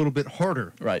it a little bit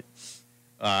harder. Right.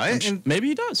 And maybe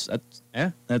he does.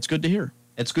 That's good to hear.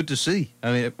 It's good to see.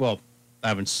 I mean, I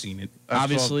haven't seen it.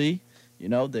 Obviously,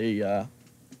 they,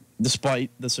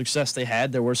 despite the success they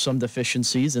had, there were some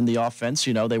deficiencies in the offense.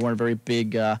 They weren't very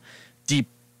big,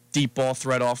 deep ball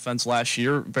threat offense last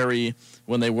year.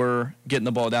 When they were getting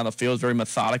the ball down the field, very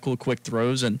methodical, quick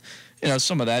throws. And,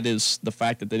 some of that is the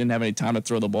fact that they didn't have any time to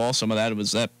throw the ball. Some of that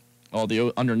was that all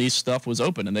the underneath stuff was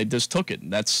open, and they just took it.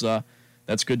 And that's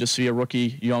good to see a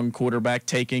rookie young quarterback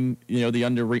taking, the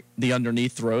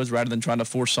underneath throws rather than trying to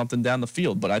force something down the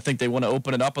field. But I think they want to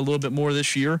open it up a little bit more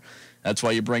this year. That's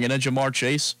why you bring in Jamar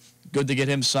Chase. Good to get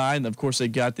him signed. Of course, they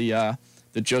got the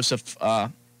Joseph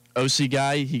Osi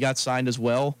guy. He got signed as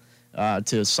well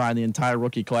to sign the entire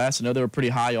rookie class. I know they were pretty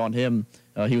high on him.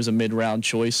 He was a mid-round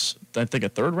choice. I think a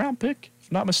third-round pick, if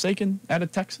not mistaken, out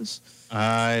of Texas.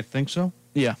 I think so.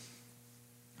 Yeah.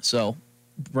 So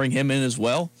bring him in as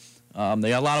well. They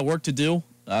got a lot of work to do.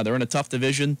 They're in a tough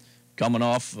division, coming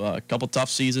off a couple tough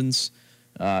seasons.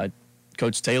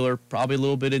 Coach Taylor probably a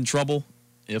little bit in trouble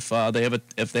if they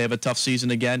have a tough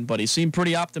season again. But he seemed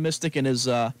pretty optimistic in his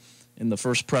in the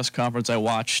first press conference I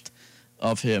watched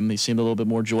of him. He seemed a little bit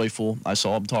more joyful. I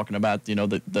saw him talking about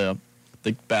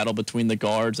the battle between the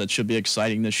guards that should be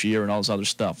exciting this year and all this other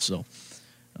stuff. So,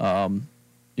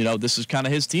 this is kind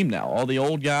of his team now. All the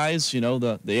old guys,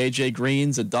 the A.J.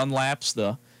 Greens, the Dunlaps,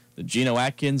 the Geno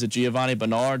Atkins, the Giovanni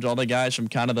Bernards, all the guys from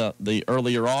kind of the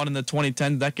earlier on in the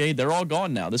 2010 decade, they're all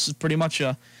gone now. This is pretty much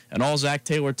an all Zach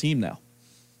Taylor team now.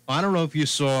 I don't know if you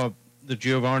saw the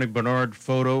Giovanni Bernard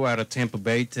photo out of Tampa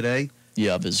Bay today.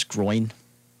 Yeah, of his groin. I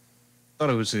thought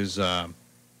it was his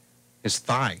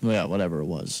thigh. Yeah, whatever it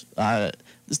was. I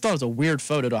just thought it was a weird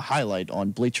photo to highlight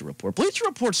on Bleacher Report. Bleacher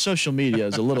Report's social media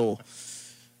is a little.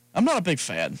 I'm not a big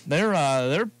fan.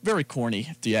 They're very corny,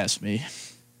 if you ask me.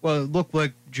 Well, it looked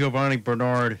like Giovanni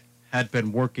Bernard had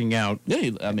been working out.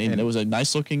 Yeah, I mean, it was a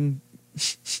nice looking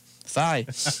thigh.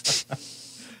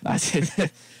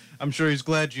 I'm sure he's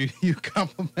glad you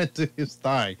complimented his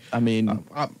thigh. I mean,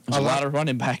 there's a lot of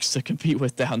running backs to compete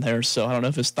with down there, so I don't know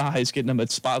if his thigh is getting him a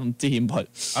spot on the team, but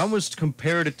I almost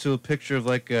compared it to a picture of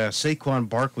like Saquon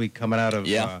Barkley coming out of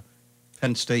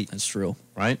Penn State. That's true,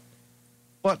 right?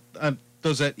 But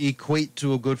does that equate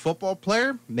to a good football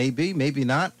player? Maybe, maybe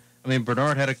not. I mean,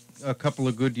 Bernard had a couple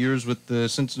of good years with the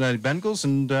Cincinnati Bengals,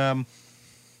 and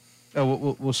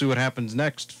we'll see what happens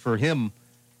next for him.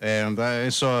 And I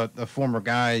saw a former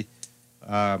guy,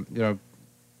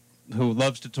 who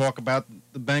loves to talk about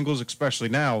the Bengals, especially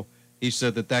now. He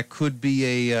said that could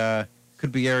be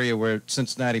area where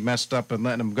Cincinnati messed up and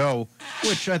letting him go,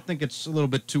 which I think it's a little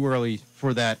bit too early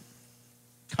for that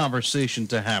conversation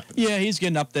to happen. Yeah, he's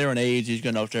getting up there in age. He's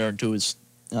getting up there into his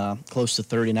close to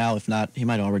 30 now. If not, he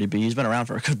might already be. He's been around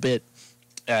for a good bit.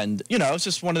 And, it's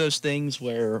just one of those things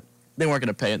where they weren't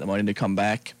going to pay him the money to come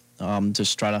back.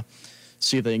 Just try to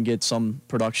see if they can get some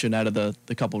production out of the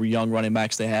couple of young running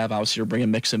backs they have. Obviously, you're bringing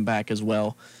Mixon back as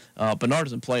well. Bernard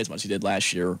doesn't play as much as he did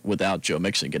last year without Joe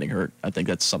Mixon getting hurt. I think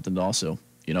that's something to also,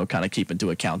 kind of keep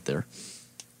into account there.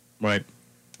 Right.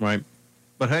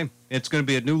 But, hey, it's going to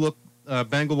be a new look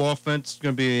Bengal offense. It's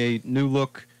going to be a new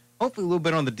look, hopefully a little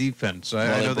bit on the defense.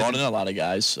 I know they brought in a lot of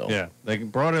guys. So yeah, they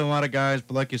brought in a lot of guys,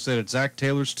 but like you said, it's Zach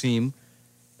Taylor's team.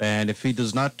 And if he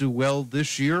does not do well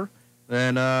this year,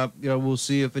 then, we'll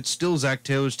see if it's still Zach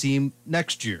Taylor's team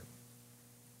next year.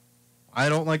 I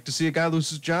don't like to see a guy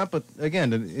lose his job, but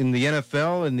again, in the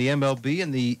NFL, in the MLB,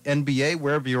 in the NBA,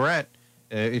 wherever you're at,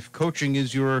 if coaching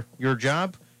is your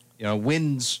job,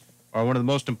 wins are one of the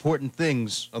most important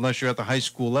things, unless you're at the high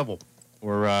school level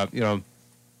or,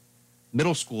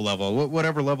 middle school level,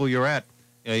 whatever level you're at.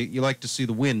 You like to see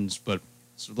the wins, but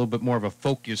it's a little bit more of a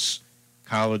focus,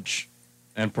 college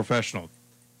and professional.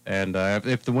 And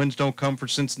if the wins don't come for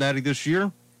Cincinnati this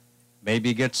year, maybe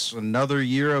it gets another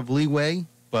year of leeway,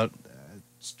 but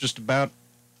it's just about,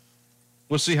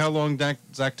 we'll see how long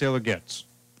Zach Taylor gets.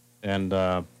 And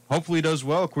hopefully he does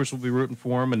well. Of course, we'll be rooting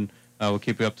for him, and we'll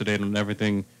keep you up to date on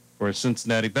everything for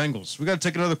Cincinnati Bengals. We got to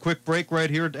take another quick break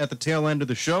right here at the tail end of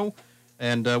the show,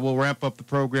 and we'll wrap up the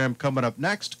program coming up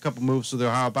next. A couple moves to the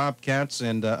Ohio Bobcats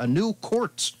and a new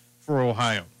court for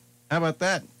Ohio. How about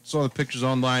that? Saw the pictures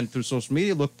online through social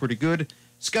media. Looked pretty good.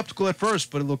 Skeptical at first,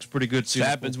 but it looks pretty good. It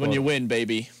happens when you win,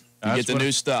 baby. You get the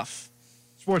new stuff.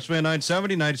 Sportsman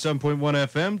 970, 97.1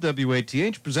 FM,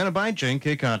 WATH, presented by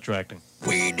J&K Contracting.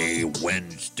 Weenie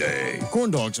Wednesday. Corn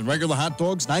dogs and regular hot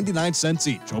dogs, 99 cents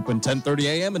each. Open 10:30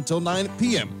 a.m. until 9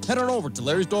 p.m. Head on over to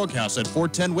Larry's Doghouse at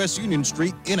 410 West Union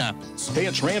Street in Athens. Hey,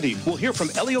 it's Randy. We'll hear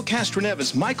from Elio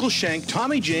Castroneves, Michael Shank,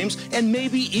 Tommy James, and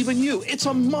maybe even you. It's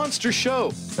a monster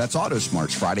show. That's Auto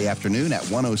Smarts Friday afternoon at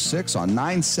 106 on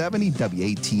 970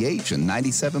 WATH and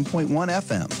 97.1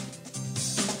 FM.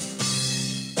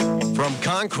 From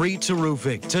concrete to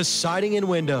roofing to siding and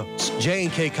windows,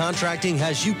 J&K Contracting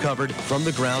has you covered from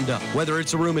the ground up. Whether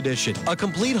it's a room addition, a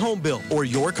complete home build, or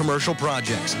your commercial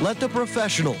projects, let the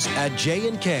professionals at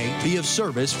J&K be of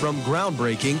service from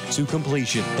groundbreaking to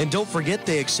completion. And don't forget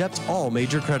they accept all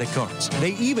major credit cards.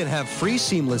 They even have free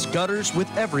seamless gutters with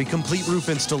every complete roof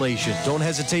installation. Don't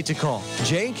hesitate to call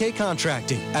J&K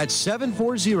Contracting at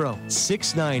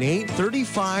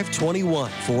 740-698-3521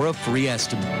 for a free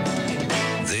estimate.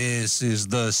 This is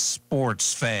the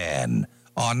Sports Fan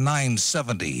on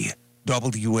 970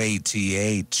 WATH.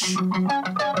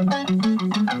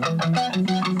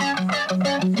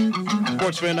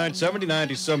 Sports Fan 970,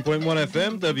 97.1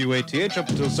 FM, WATH, up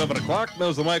until 7 o'clock.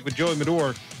 Mills the mic with Joey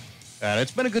Medor. And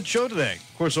it's been a good show today.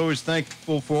 Of course, always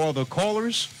thankful for all the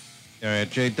callers.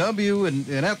 JW and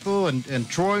Ethel and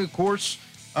Troy, of course.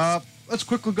 Let's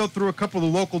quickly go through a couple of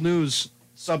the local news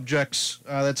subjects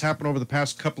that's happened over the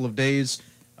past couple of days.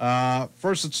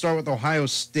 First, let's start with Ohio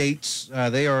State.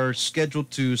 They are scheduled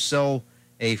to sell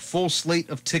a full slate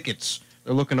of tickets.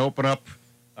 They're looking to open up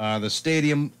the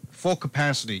stadium full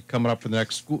capacity coming up for the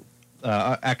next school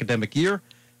academic year.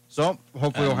 So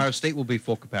hopefully Ohio State will be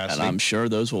full capacity. And I'm sure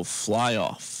those will fly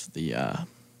off the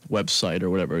website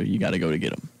or whatever. You got to go to get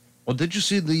them. Well, did you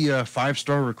see the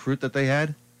five-star recruit that they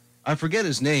had? I forget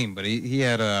his name, but he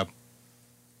had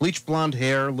bleach blonde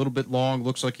hair, a little bit long.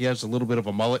 Looks like he has a little bit of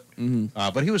a mullet.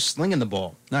 But he was slinging the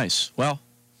ball. Nice. Well,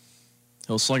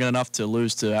 he'll sling it enough to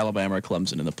lose to Alabama or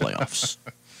Clemson in the playoffs.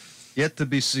 Yet to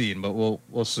be seen, but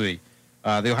we'll see.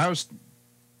 The Ohio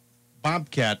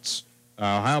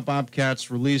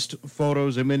Bobcats released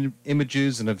photos,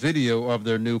 images, and a video of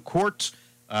their new court.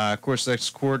 Of course, this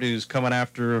court is coming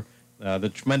after the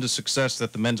tremendous success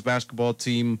that the men's basketball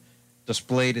team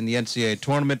displayed in the NCAA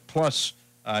tournament, plus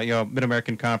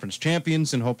Mid-American Conference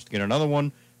champions, and hopes to get another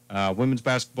one. Women's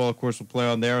basketball, of course, will play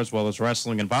on there, as well as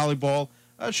wrestling and volleyball.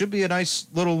 Should be a nice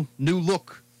little new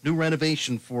look, new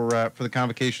renovation for the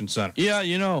Convocation Center.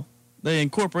 Yeah, they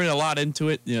incorporate a lot into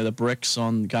it. The bricks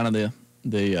on kind of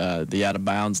the out of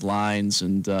bounds lines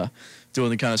and doing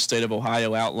the kind of state of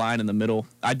Ohio outline in the middle.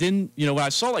 I didn't, when I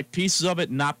saw like pieces of it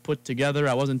not put together,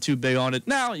 I wasn't too big on it.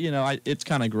 Now, it's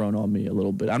kind of grown on me a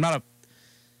little bit. I'm not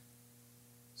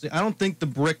See, I don't think the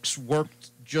bricks worked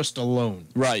just alone.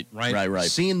 Right.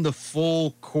 Seeing the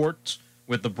full court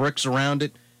with the bricks around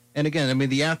it. And again, I mean,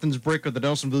 the Athens brick or the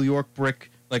Nelsonville York brick,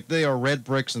 like they are red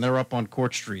bricks and they're up on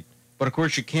Court Street. But of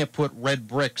course, you can't put red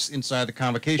bricks inside the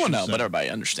Convocation Center. Well, no, but everybody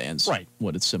understands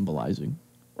what it's symbolizing.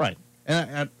 Right.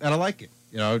 And I like it,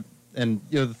 And,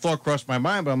 the thought crossed my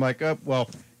mind, but I'm like,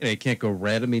 you can't go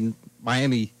red. I mean,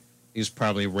 Miami is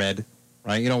probably red,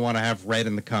 right? You don't want to have red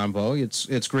in the combo.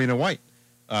 It's green and white.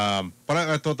 But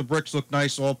I thought the bricks looked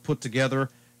nice, all put together.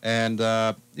 And,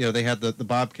 they had the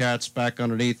Bobcats back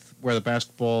underneath where the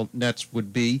basketball nets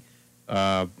would be.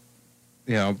 One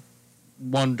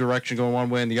direction going one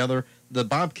way and the other. The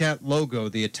Bobcat logo,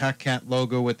 the Attack Cat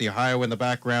logo with the Ohio in the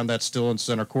background, that's still in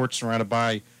center court, surrounded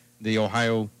by the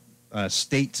Ohio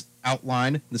state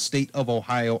outline, the state of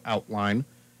Ohio outline.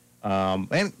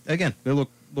 And again, they look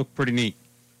pretty neat.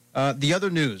 The other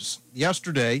news,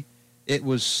 yesterday, it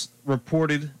was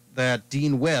reported that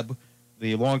Dean Webb,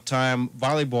 the longtime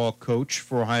volleyball coach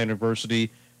for Ohio University,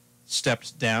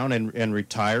 stepped down and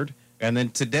retired. And then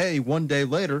today, one day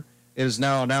later, it is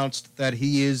now announced that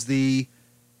he is the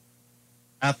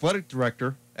athletic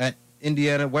director at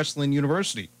Indiana Wesleyan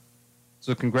University.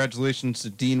 So congratulations to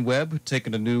Dean Webb,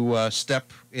 taking a new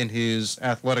step in his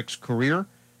athletics career.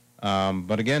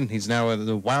 But again, he's now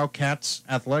the Wildcats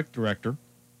athletic director.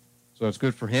 So it's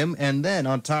good for him. And then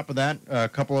on top of that, a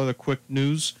couple other quick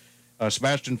news.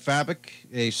 Sebastian Fabik,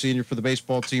 a senior for the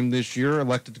baseball team this year,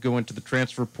 elected to go into the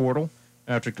transfer portal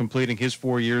after completing his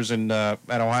 4 years at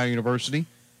Ohio University.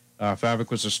 Fabik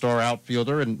was a star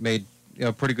outfielder and made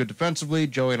pretty good defensively.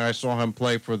 Joey and I saw him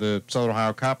play for the Southern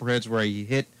Ohio Copperheads, where he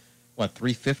hit,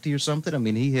 350 or something? I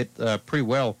mean, he hit pretty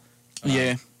well.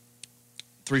 Yeah.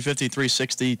 350,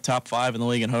 360, top 5 in the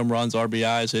league in home runs,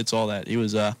 RBIs, hits, all that. He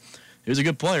was a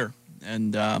good player,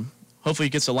 and hopefully he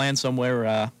gets to land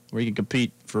somewhere where he can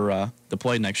compete for the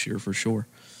play next year for sure.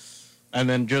 And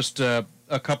then just a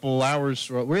couple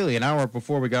hours, really an hour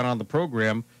before we got on the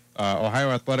program, Ohio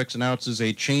Athletics announces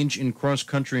a change in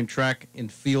cross-country and track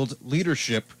and field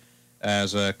leadership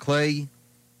as Clay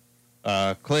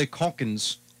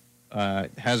Calkins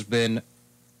has been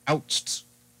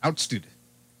ousted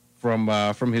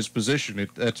from his position.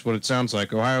 That's what it sounds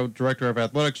like. Ohio Director of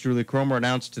Athletics Julie Cromer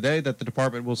announced today that the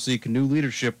department will seek new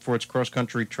leadership for its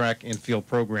cross-country, track, and field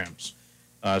programs.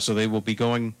 So they will be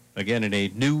going, again, in a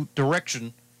new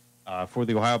direction for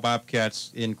the Ohio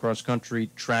Bobcats in cross-country,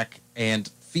 track, and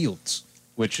fields,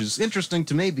 which is interesting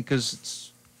to me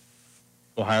because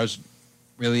Ohio's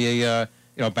really a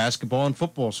basketball and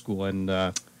football school, and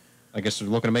I guess they're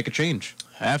looking to make a change.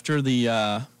 After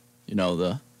the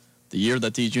year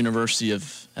that these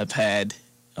universities have had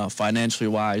financially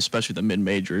wise, especially the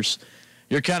mid-majors,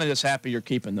 you're kind of just happy you're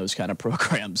keeping those kind of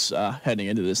programs heading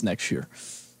into this next year.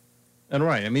 And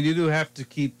right, I mean, you do have to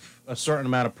keep a certain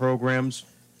amount of programs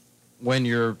when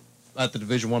you're at the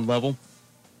Division I level,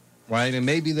 right? And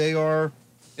maybe they are.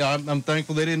 I'm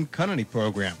thankful they didn't cut any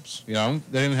programs. They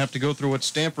didn't have to go through what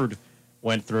Stanford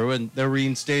went through, and they're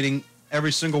reinstating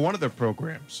every single one of their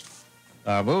programs.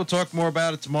 But we'll talk more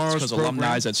about it tomorrow. Because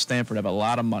alumni at Stanford have a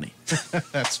lot of money.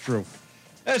 That's true.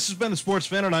 This has been the Sports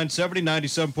Fan on 970,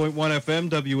 97.1 FM,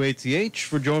 WATH.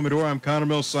 For Joe Medora, I'm Connor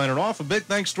Mills signing off. A big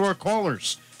thanks to our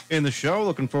callers in the show.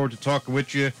 Looking forward to talking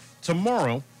with you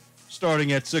tomorrow,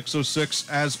 starting at 6:06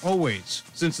 as always.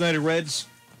 Cincinnati Reds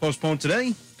postponed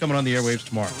today, coming on the airwaves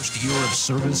tomorrow. First year of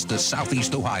service to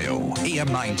Southeast Ohio, AM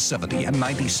 970 and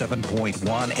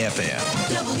 97.1 FM.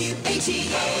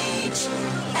 WATH.